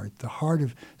her heart, the heart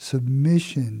of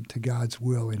submission to God's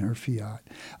will in her fiat,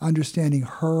 understanding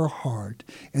her heart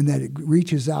and that it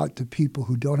reaches out to people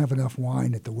who don't have enough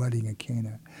wine at the wedding at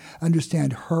Cana,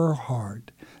 understand her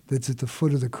heart that's at the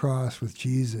foot of the cross with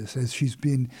Jesus as she's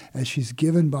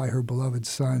given by her beloved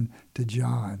Son to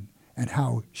John, and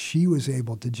how she was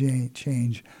able to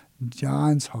change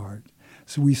John's heart.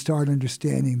 So we start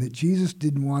understanding that Jesus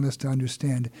didn't want us to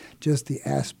understand just the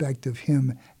aspect of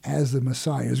him as the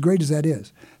Messiah. As great as that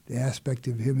is, the aspect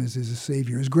of him as a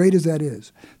Savior. As great as that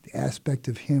is, the aspect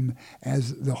of him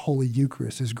as the Holy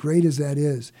Eucharist. As great as that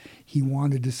is, he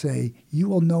wanted to say, "You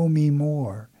will know me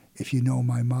more if you know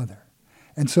my mother."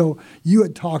 And so you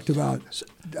had talked about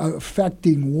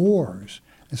affecting wars.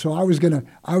 And so I was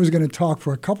gonna talk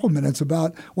for a couple of minutes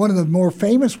about one of the more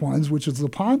famous ones, which is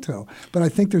Lepanto. But I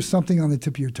think there's something on the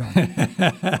tip of your tongue.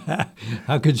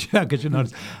 How could you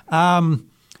notice?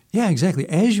 Yeah, exactly.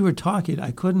 As you were talking,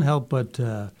 I couldn't help but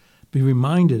be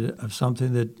reminded of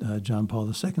something that John Paul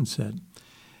II said.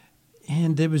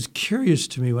 And it was curious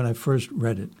to me when I first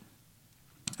read it.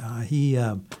 He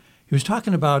was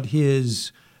talking about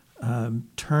his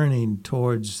turning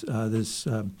towards this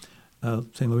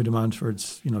St. Louis de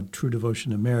Montfort's, true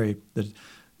devotion to Mary, the,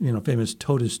 famous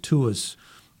totus tuus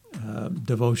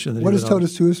devotion. That What does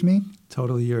totus tuus mean?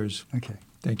 Totally yours. Okay.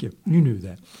 Thank you. You knew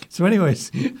that. So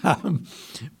anyways,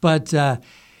 but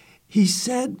he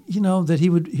said, that he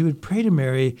would pray to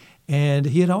Mary, and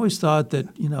he had always thought that,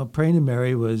 praying to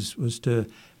Mary was to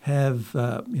have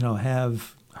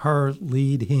her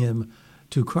lead him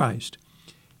to Christ.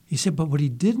 He said, but what he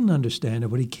didn't understand,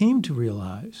 and what he came to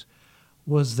realize,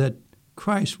 was that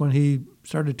Christ, when he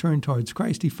started turning towards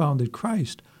Christ, he found that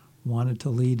Christ wanted to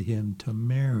lead him to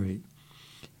Mary.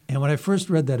 And when I first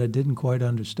read that, I didn't quite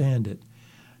understand it.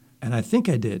 And I think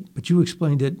I did, but you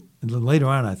explained it, and then later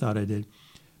on I thought I did.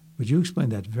 But you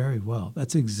explained that very well.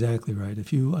 That's exactly right.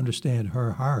 If you understand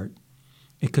her heart,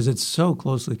 because it's so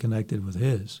closely connected with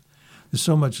his, there's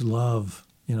so much love,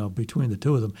 between the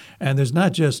two of them. And there's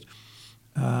not just,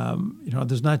 a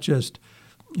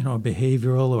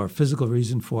behavioral or physical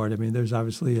reason for it. I mean, there's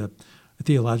obviously a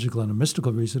theological and a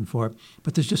mystical reason for it,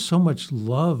 but there's just so much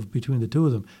love between the two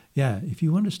of them. Yeah, if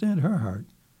you understand her heart,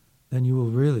 then you will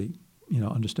really,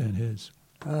 understand his.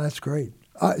 That's great.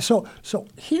 So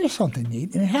here's something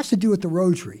neat, and it has to do with the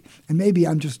rosary. And maybe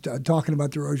I'm just talking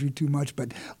about the rosary too much,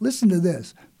 but listen to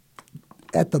this.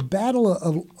 At the Battle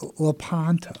of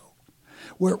Lepanto,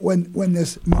 when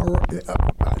this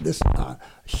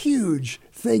huge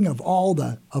thing of all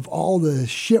the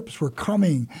ships were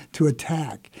coming to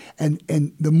attack, and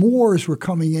the Moors were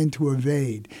coming in to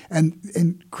invade,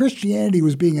 and Christianity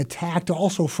was being attacked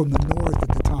also from the north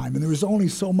at the time, and there was only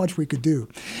so much we could do,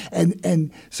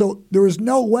 and so there was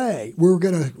no way we're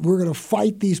gonna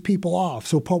fight these people off.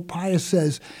 So Pope Pius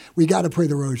says we got to pray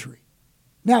the Rosary.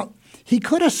 Now, he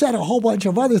could have said a whole bunch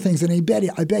of other things, and I bet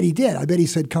he did. I bet he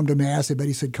said come to Mass. I bet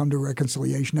he said come to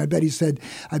reconciliation. I bet he said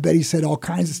all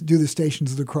kinds of do the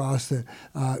Stations of the Cross, the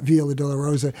Via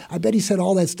Dolorosa. I bet he said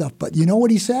all that stuff. But you know what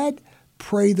he said?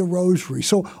 Pray the Rosary.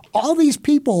 So all these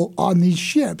people on these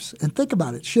ships, and think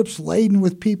about it, ships laden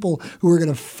with people who were going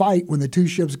to fight when the two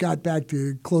ships got back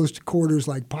to close quarters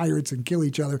like pirates and kill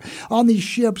each other. On these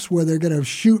ships where they're going to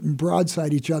shoot and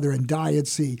broadside each other and die at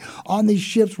sea. On these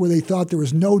ships where they thought there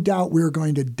was no doubt we were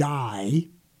going to die.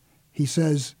 He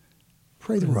says,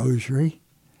 pray the Rosary.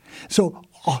 So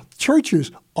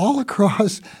churches all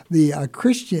across the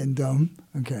Christendom,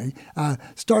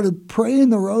 started praying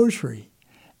the Rosary.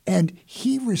 And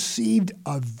he received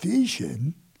a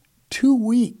vision 2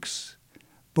 weeks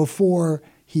before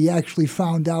he actually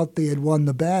found out they had won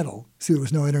the battle. See, there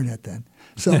was no internet then.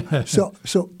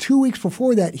 So 2 weeks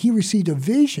before that, he received a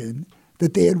vision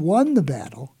that they had won the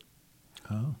battle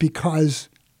because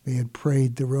they had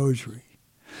prayed the Rosary.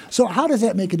 So how does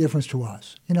that make a difference to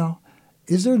us?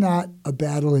 Is there not a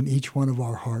battle in each one of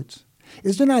our hearts?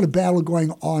 Is there not a battle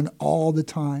going on all the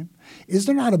time? Is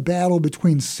there not a battle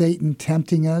between Satan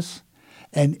tempting us?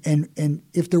 And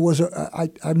if there was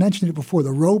I mentioned it before,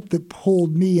 the rope that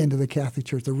pulled me into the Catholic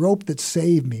Church, the rope that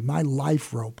saved me, my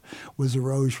life rope, was the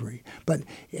Rosary. But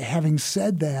having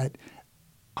said that,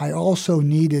 I also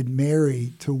needed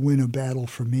Mary to win a battle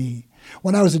for me.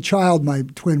 When I was a child, my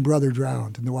twin brother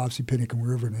drowned in the Wapsipinicon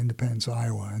River in Independence,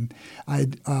 Iowa, and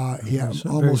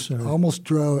almost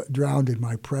drowned in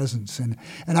my presence. And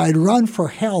I'd run for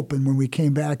help, and when we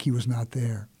came back, he was not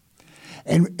there.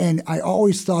 And I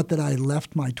always thought that I had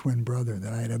left my twin brother,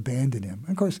 that I had abandoned him. And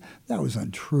of course, that was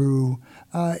untrue.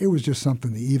 It was just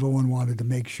something the evil one wanted to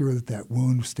make sure that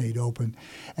wound stayed open.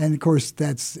 And of course,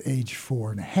 that's age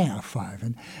 4.5,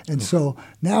 5. And so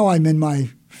now I'm in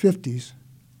my 50s.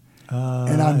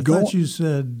 And I'm going. I thought you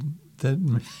said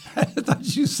that. I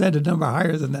thought you said a number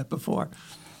higher than that before.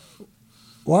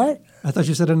 What? I thought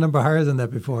you said a number higher than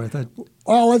that before. I thought.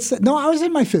 Well, no, I was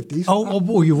in my 50s.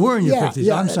 Oh, you were in your 50s.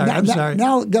 Yeah. I'm sorry.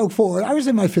 Now go forward. I was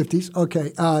in my 50s.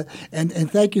 Okay,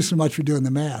 and thank you so much for doing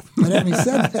the math. But having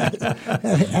said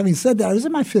that, I was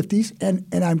in my 50s,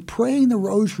 and I'm praying the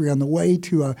Rosary on the way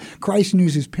to a Christ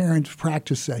News His Parents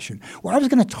practice session, where I was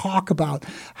going to talk about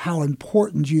how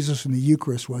important Jesus and the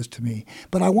Eucharist was to me.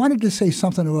 But I wanted to say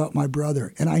something about my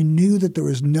brother, and I knew that there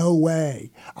was no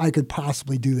way I could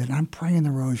possibly do that. And I'm praying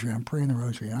the Rosary.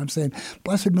 And I'm saying,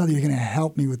 Blessed Mother, you're going to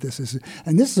help me with this.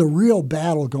 And this is a real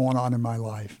battle going on in my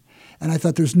life. And I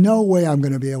thought, there's no way I'm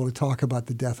going to be able to talk about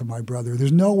the death of my brother.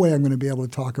 There's no way I'm going to be able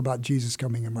to talk about Jesus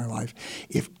coming in my life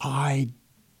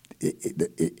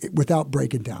without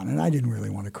breaking down. And I didn't really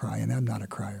want to cry, and I'm not a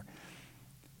crier.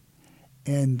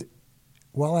 And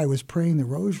while I was praying the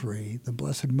rosary, the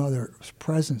Blessed Mother's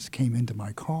presence came into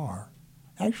my car,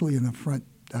 actually in the front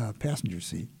passenger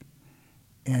seat.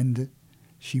 And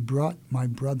she brought my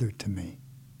brother to me,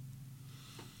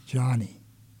 Johnny.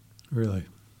 Really?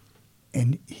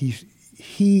 And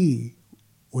he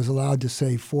was allowed to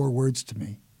say 4 words to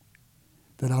me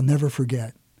that I'll never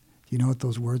forget. Do you know what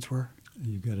those words were?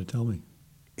 You got to tell me.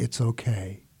 It's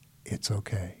okay. It's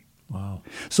okay. Wow.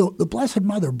 So the Blessed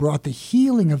Mother brought the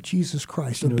healing of Jesus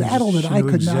Christ, a battle that I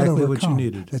could not overcome. What you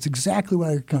needed. That's exactly what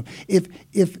I could come.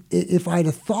 If I'd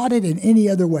have thought it in any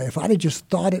other way, if I'd have just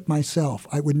thought it myself,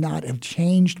 I would not have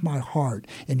changed my heart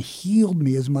and healed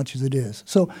me as much as it is.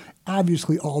 So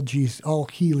obviously all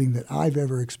healing that I've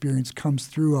ever experienced comes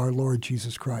through our Lord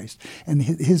Jesus Christ. And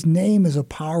his name is a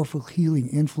powerful healing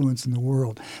influence in the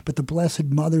world. But the Blessed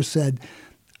Mother said,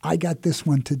 I got this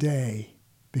one today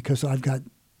because I've got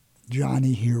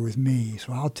Johnny here with me,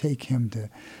 so I'll take him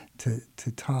to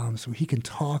Tom so he can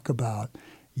talk about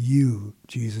you,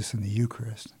 Jesus, in the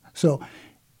Eucharist. So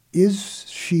is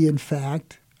she, in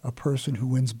fact, a person who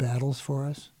wins battles for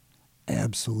us?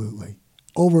 Absolutely.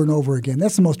 Over and over again.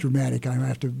 That's the most dramatic, I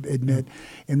have to admit,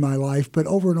 in my life, but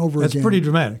over and over again. That's pretty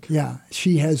dramatic. Yeah.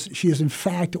 She has, in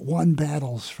fact, won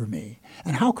battles for me.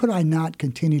 And how could I not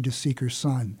continue to seek her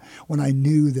Son when I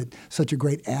knew that such a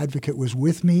great advocate was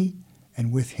with me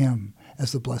and with him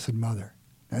as the Blessed Mother?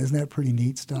 Now, isn't that pretty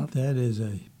neat stuff? That is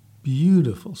a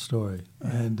beautiful story.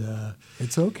 Yeah. And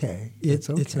it's okay. It's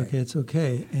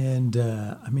okay. And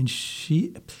I mean,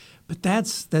 but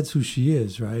that's who she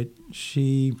is, right?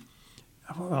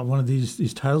 One of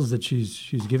these titles that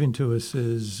she's giving to us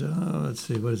is, let's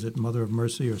see, what is it, Mother of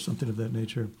Mercy or something of that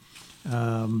nature.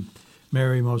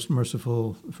 Mary, Most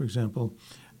Merciful, for example.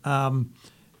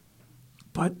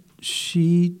 But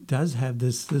she does have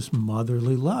this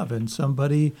motherly love, and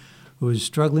somebody who is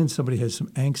struggling, somebody has some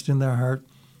angst in their heart,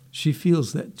 she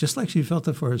feels that, just like she felt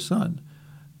it for her son,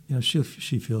 she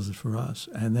feels it for us.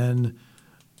 And then,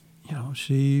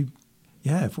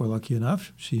 if we're lucky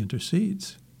enough, she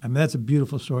intercedes. I mean, that's a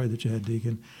beautiful story that you had,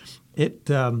 Deacon. It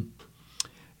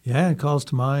calls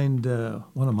to mind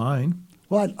one of mine.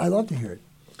 Well, I'd love to hear it.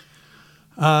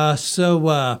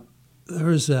 There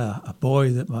was a boy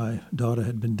that my daughter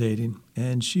had been dating,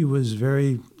 and she was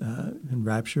very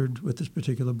enraptured with this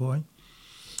particular boy.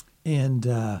 And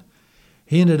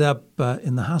he ended up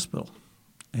in the hospital,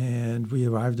 and we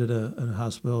arrived at a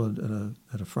hospital on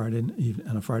a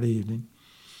Friday evening,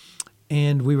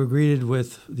 and we were greeted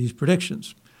with these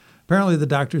predictions. Apparently, the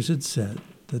doctors had said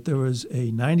that there was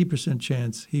a 90%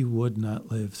 chance he would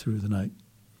not live through the night.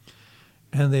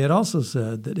 And they had also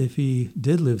said that if he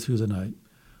did live through the night,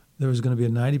 there was going to be a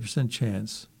 90%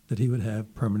 chance that he would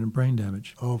have permanent brain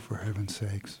damage. Oh, for heaven's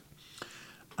sakes.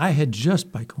 I had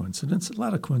just by coincidence, a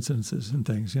lot of coincidences and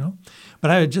things, but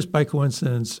I had just by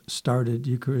coincidence started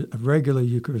a regular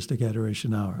Eucharistic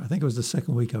adoration hour. I think it was the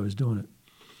second week I was doing it.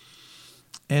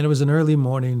 And it was an early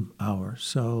morning hour,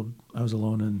 so I was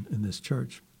alone in this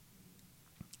church.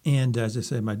 And as I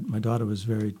said, my daughter was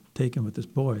very taken with this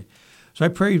boy. So I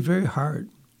prayed very hard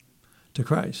to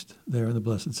Christ there in the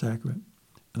Blessed Sacrament.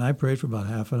 And I prayed for about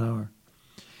half an hour.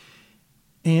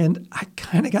 And I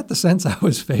kind of got the sense I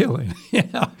was failing,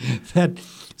 that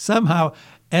somehow,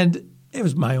 and it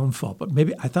was my own fault, but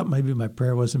I thought maybe my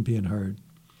prayer wasn't being heard.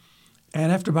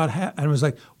 And after about half, I was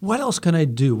like, what else can I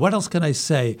do? What else can I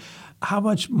say? How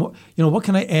much more, what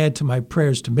can I add to my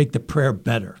prayers to make the prayer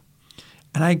better?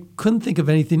 And I couldn't think of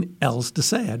anything else to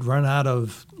say. I'd run out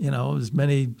of, as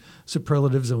many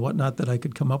superlatives and whatnot that I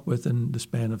could come up with in the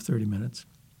span of 30 minutes.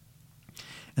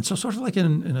 And so sort of like in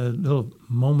a little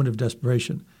moment of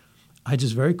desperation, I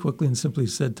just very quickly and simply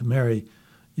said to Mary,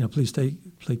 please take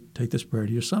this prayer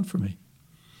to your son for me.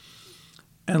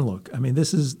 And look, I mean,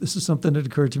 this is something that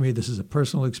occurred to me. This is a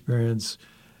personal experience.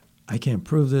 I can't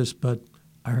prove this, but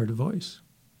I heard a voice.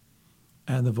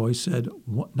 And the voice said,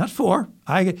 not 4.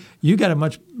 You got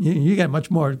much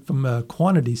more from a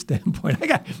quantity standpoint.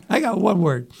 I got 1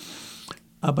 word.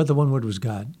 But the 1 word was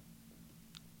God.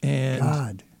 And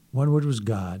God. 1 word was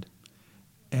God.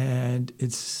 And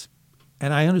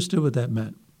I understood what that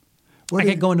meant. I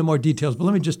can't go into more details, but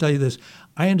let me just tell you this.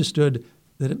 I understood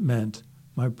that it meant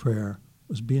my prayer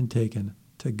was being taken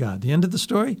to God. The end of the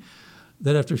story,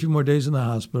 that after a few more days in the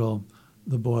hospital,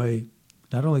 the boy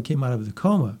not only came out of the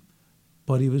coma,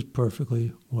 but he was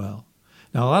perfectly well.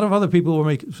 Now, a lot of other people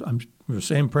were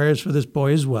saying prayers for this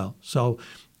boy as well. So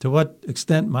To what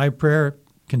extent my prayer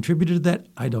contributed to that,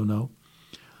 I don't know.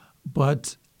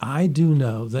 But I do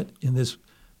know that in this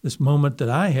moment that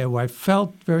I had, where I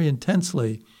felt very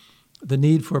intensely the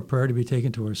need for a prayer to be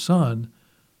taken to her son,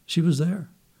 she was there.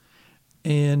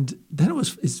 And then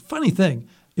it's a funny thing.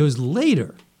 It was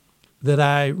later that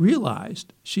I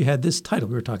realized she had this title.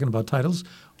 We were talking about titles.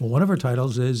 Well, one of her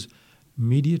titles is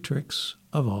Mediatrix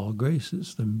of All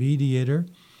Graces, the mediator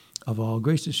of all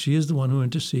graces. She is the one who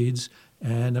intercedes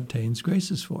and obtains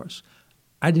graces for us.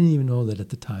 I didn't even know that at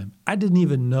the time. I didn't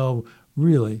even know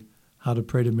really how to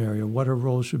pray to Mary or what her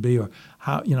role should be or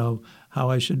how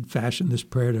I should fashion this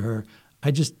prayer to her.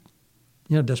 I just,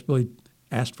 desperately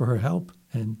asked for her help,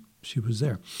 and she was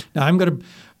there. Now, I'm going to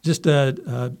just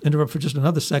interrupt for just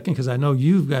another second because I know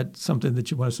you've got something that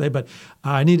you want to say, but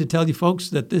I need to tell you folks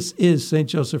that this is St.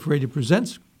 Joseph Radio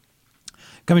Presents,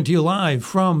 coming to you live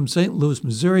from St. Louis,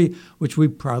 Missouri, which we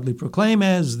proudly proclaim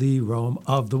as the Rome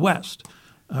of the West.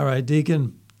 All right,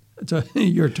 Deacon, it's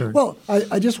your turn. Well,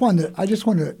 I just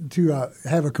wanted to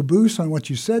have a caboose on what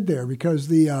you said there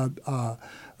because it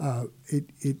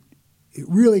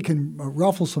really can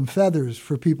ruffle some feathers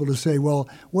for people to say, well,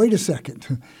 wait a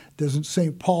second. Doesn't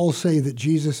St. Paul say that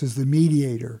Jesus is the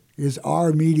mediator, is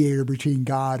our mediator between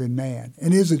God and man?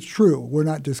 And is it true? We're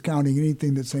not discounting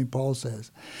anything that St. Paul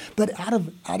says. But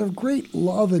out of great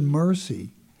love and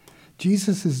mercy,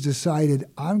 Jesus has decided,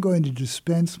 I'm going to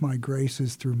dispense my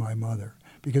graces through my mother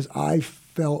because I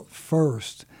felt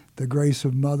first the grace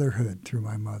of motherhood through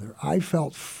my mother. I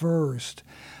felt first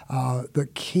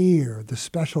the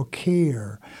special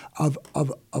care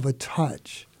of a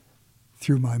touch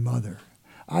through my mother.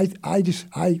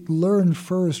 I learned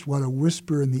first what a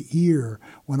whisper in the ear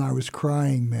when I was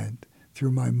crying meant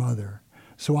through my mother.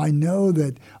 So I know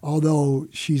that although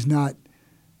she's not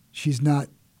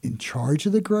in charge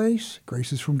of the grace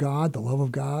is from God, the love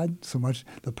of God, so much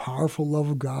the powerful love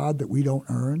of God that we don't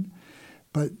earn,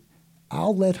 but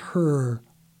I'll let her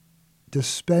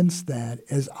dispense that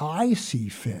as I see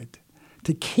fit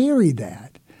to carry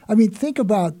that. I mean, think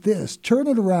about this. Turn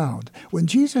it around. When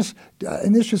Jesus,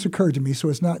 and this just occurred to me, so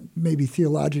it's not maybe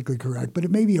theologically correct, but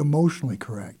it may be emotionally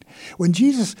correct. When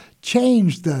Jesus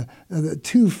changed the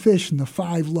 2 fish and the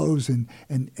 5 loaves and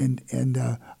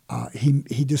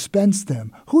he dispensed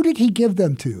them, who did he give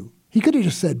them to? He could have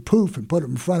just said poof and put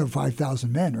them in front of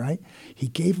 5,000 men, right? He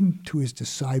gave them to his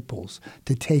disciples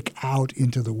to take out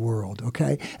into the world,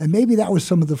 okay? And maybe that was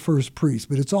some of the first priests,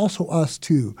 but it's also us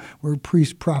too. We're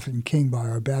priest, prophet, and king by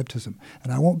our baptism.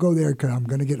 And I won't go there because I'm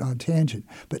going to get on a tangent.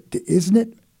 But isn't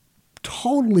it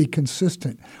totally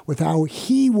consistent with how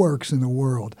he works in the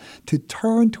world to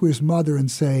turn to his mother and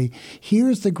say,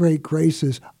 here's the great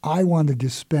graces I want to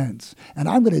dispense, and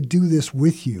I'm going to do this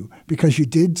with you because you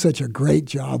did such a great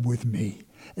job with me.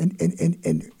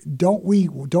 And don't we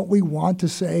want to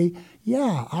say,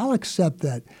 yeah, I'll accept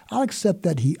that. I'll accept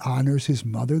that he honors his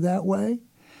mother that way,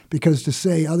 because to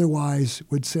say otherwise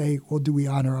would say, well, do we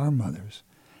honor our mothers?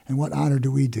 And what honor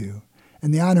do we do?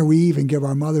 And the honor we even give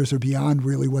our mothers are beyond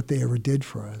really what they ever did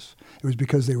for us. It was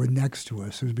because they were next to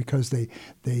us. It was because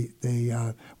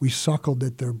we suckled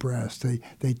at their breast.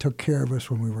 They took care of us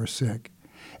when we were sick.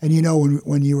 And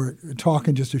when you were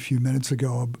talking just a few minutes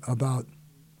ago about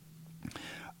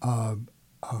how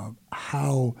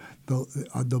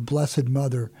the Blessed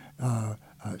Mother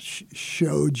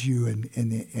showed you in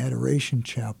the Adoration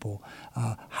Chapel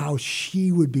how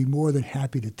she would be more than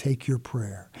happy to take your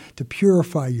prayer, to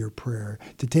purify your prayer,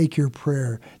 to take your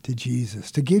prayer to Jesus,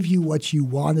 to give you what you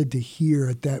wanted to hear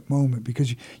at that moment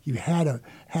because you had a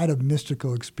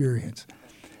mystical experience.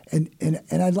 And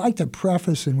I'd like to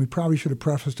preface, and we probably should have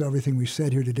prefaced everything we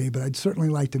said here today, but I'd certainly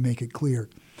like to make it clear.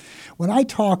 When I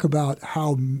talk about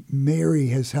how Mary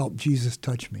has helped Jesus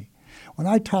touch me, when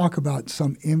I talk about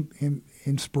some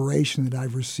inspiration that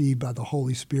I've received by the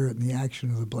Holy Spirit and the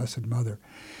action of the Blessed Mother,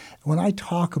 when I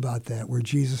talk about that, where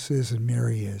Jesus is and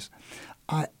Mary is,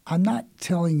 I'm not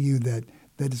telling you that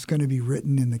it's going to be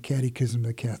written in the Catechism of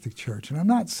the Catholic Church, and I'm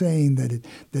not saying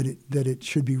that it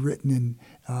should be written in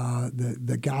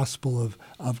the Gospel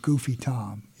of Goofy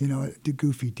Tom, the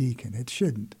Goofy Deacon. It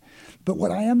shouldn't. But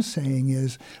what I am saying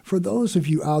is, for those of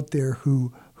you out there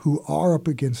who are up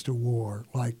against a war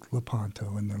like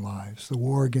Lepanto in their lives, the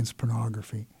war against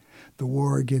pornography, the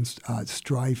war against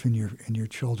strife in your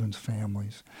children's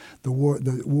families, the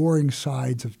warring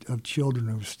sides of children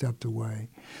who've stepped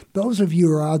away. Those of you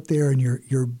who are out there and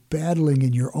you're battling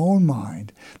in your own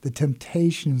mind the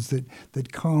temptations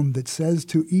that come, that says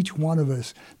to each one of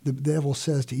us, the devil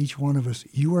says to each one of us,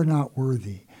 you are not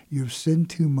worthy. You've sinned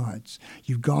too much.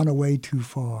 You've gone away too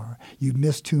far. You've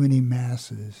missed too many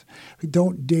masses.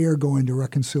 Don't dare go into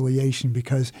reconciliation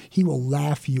because he will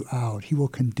laugh you out. He will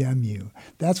condemn you.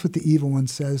 That's what the evil one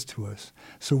says to us.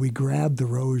 So we grab the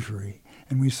rosary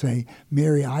and we say,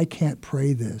 Mary, I can't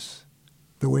pray this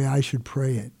the way I should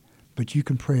pray it, but you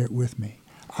can pray it with me.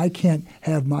 I can't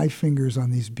have my fingers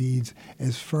on these beads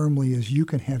as firmly as you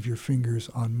can have your fingers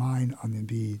on mine on the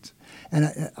beads.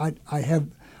 And I have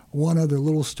one other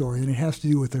little story, and it has to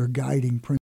do with her guiding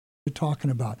principle. We're talking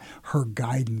about her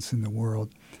guidance in the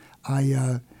world.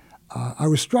 I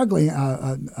was struggling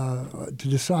to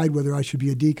decide whether I should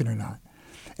be a deacon or not.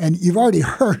 And you've already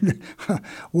heard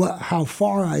how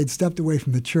far I had stepped away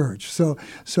from the church. So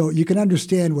you can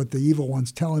understand what the evil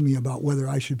one's telling me about whether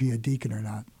I should be a deacon or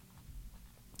not.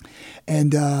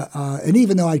 And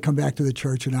even though I'd come back to the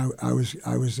church and I was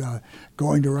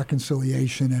going to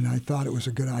reconciliation, and I thought it was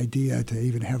a good idea to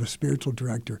even have a spiritual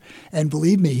director. And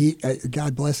believe me,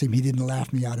 God bless him, he didn't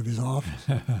laugh me out of his office.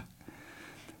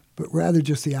 But rather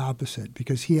just the opposite,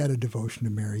 because he had a devotion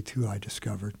to Mary too, I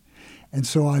discovered. And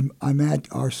so I'm at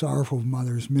our Sorrowful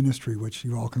Mothers ministry, which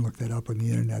you all can look that up on the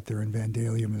internet. They're in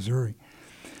Vandalia, Missouri.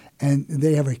 And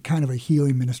they have a kind of a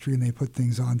healing ministry, and they put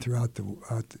things on throughout the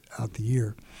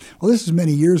year. Well, this is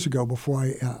many years ago before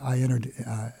I entered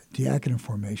diaconate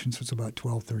formation, so it's about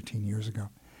 12, 13 years ago.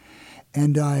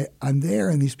 And I'm there,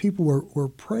 and these people were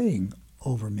praying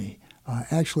over me.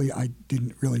 Actually, I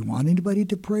didn't really want anybody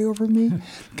to pray over me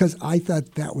because I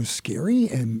thought that was scary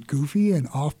and goofy and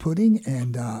off-putting,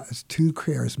 and it's too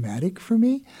charismatic for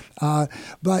me.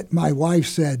 But my wife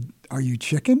said, "Are you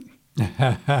chicken?"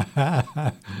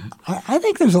 I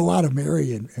think there's a lot of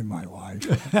Mary in my wife.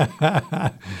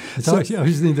 You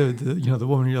always need the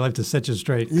woman in your life to set you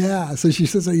straight. Yeah. So she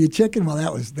says, "Are you chicken?" Well,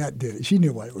 that did it. She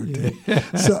knew what it would do.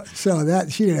 So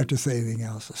that she didn't have to say anything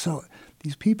else. So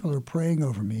these people are praying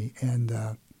over me, and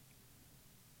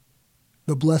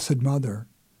the Blessed Mother,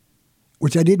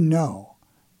 which I didn't know,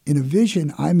 in a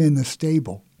vision, I'm in the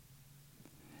stable,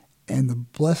 and the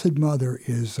Blessed Mother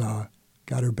is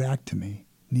got her back to me,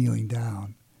 kneeling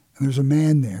down. And there's a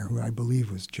man there who I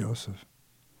believe was Joseph.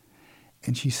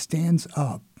 And she stands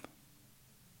up,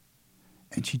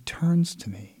 and she turns to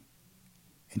me,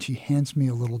 and she hands me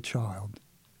a little child.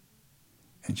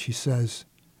 And she says,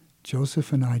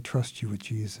 "Joseph and I trust you with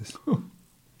Jesus."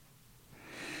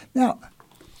 Now,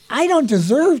 I don't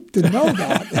deserve to know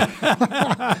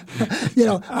that.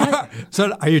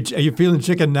 So are you feeling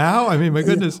chicken now? I mean, my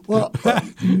goodness. Well,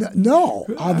 no,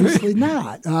 obviously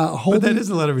not. But that is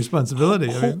a lot of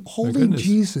responsibility. Holding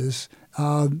Jesus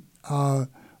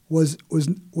was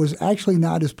actually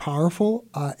not as powerful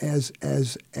as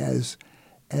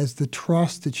the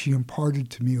trust that she imparted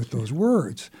to me with those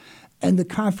words. And the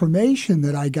confirmation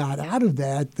that I got out of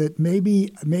that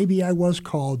maybe I was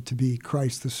called to be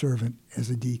Christ the servant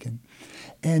as a deacon.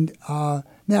 And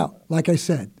now, like I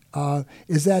said,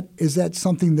 is that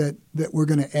something that we're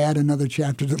going to add another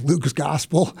chapter to Luke's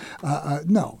gospel?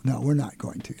 No, we're not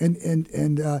going to.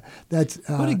 And that's.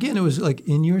 But again, it was like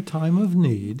in your time of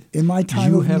need. In my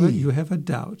time of need, you have a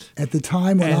doubt. At the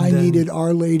time when I needed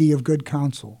Our Lady of Good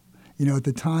Counsel, at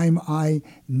the time I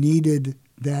needed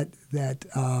that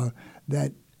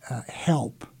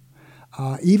help.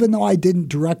 Even though I didn't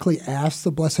directly ask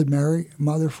the Blessed Mary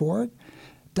Mother for it,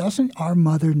 doesn't our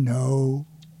Mother know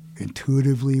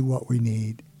intuitively what we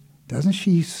need? Doesn't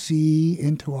she see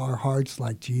into our hearts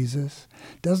like Jesus?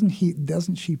 Doesn't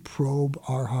she probe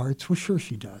our hearts? Well, sure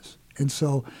she does. And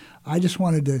so I just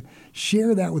wanted to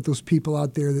share that with those people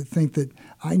out there that think that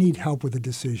I need help with a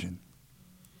decision.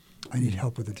 I need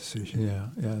help with a decision. Yeah.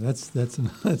 That's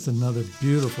another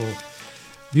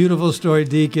beautiful story,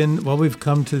 Deacon. Well, we've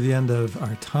come to the end of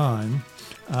our time,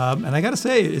 and I got to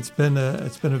say, it's been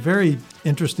a very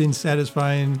interesting,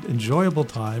 satisfying, enjoyable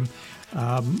time.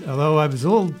 Although I was a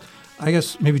little, I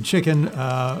guess, maybe chicken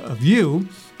of you,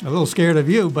 a little scared of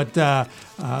you, but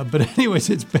anyways,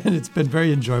 it's been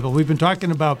very enjoyable. We've been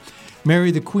talking about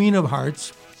Mary, the Queen of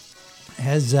Hearts.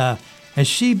 Has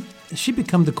she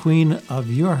become the queen of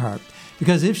your heart?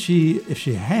 Because if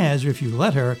she has, or if you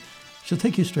let her, she'll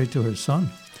take you straight to her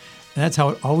Son. And that's how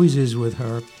it always is with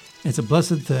her. It's a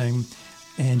blessed thing.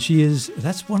 And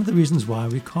that's one of the reasons why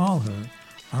we call her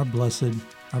our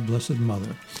blessed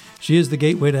Mother. She is the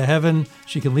gateway to heaven.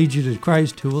 She can lead you to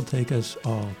Christ, who will take us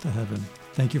all to heaven.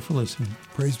 Thank you for listening.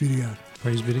 Praise be to God.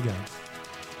 Praise be to God.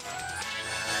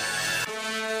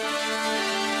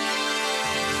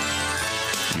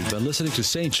 You've been listening to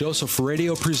St. Joseph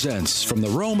Radio Presents from the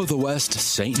Rome of the West,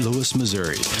 St. Louis,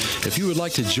 Missouri. If you would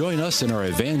like to join us in our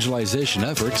evangelization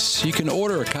efforts, you can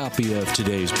order a copy of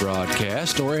today's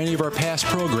broadcast or any of our past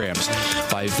programs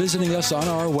by visiting us on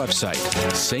our website,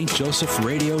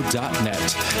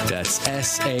 stjosephradio.net. That's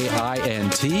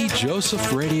SAINT,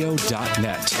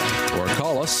 josephradio.net. Or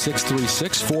call us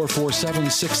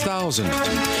 636-447-6000.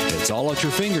 It's all at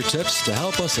your fingertips to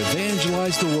help us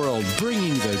evangelize the world,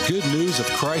 bringing the good news of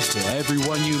Christ to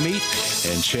everyone you meet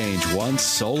and change one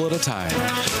soul at a time.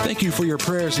 Thank you for your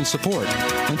prayers and support.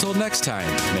 Until next time,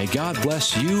 may God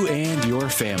bless you and your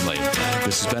family.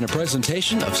 This has been a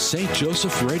presentation of St.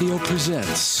 Joseph Radio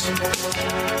Presents.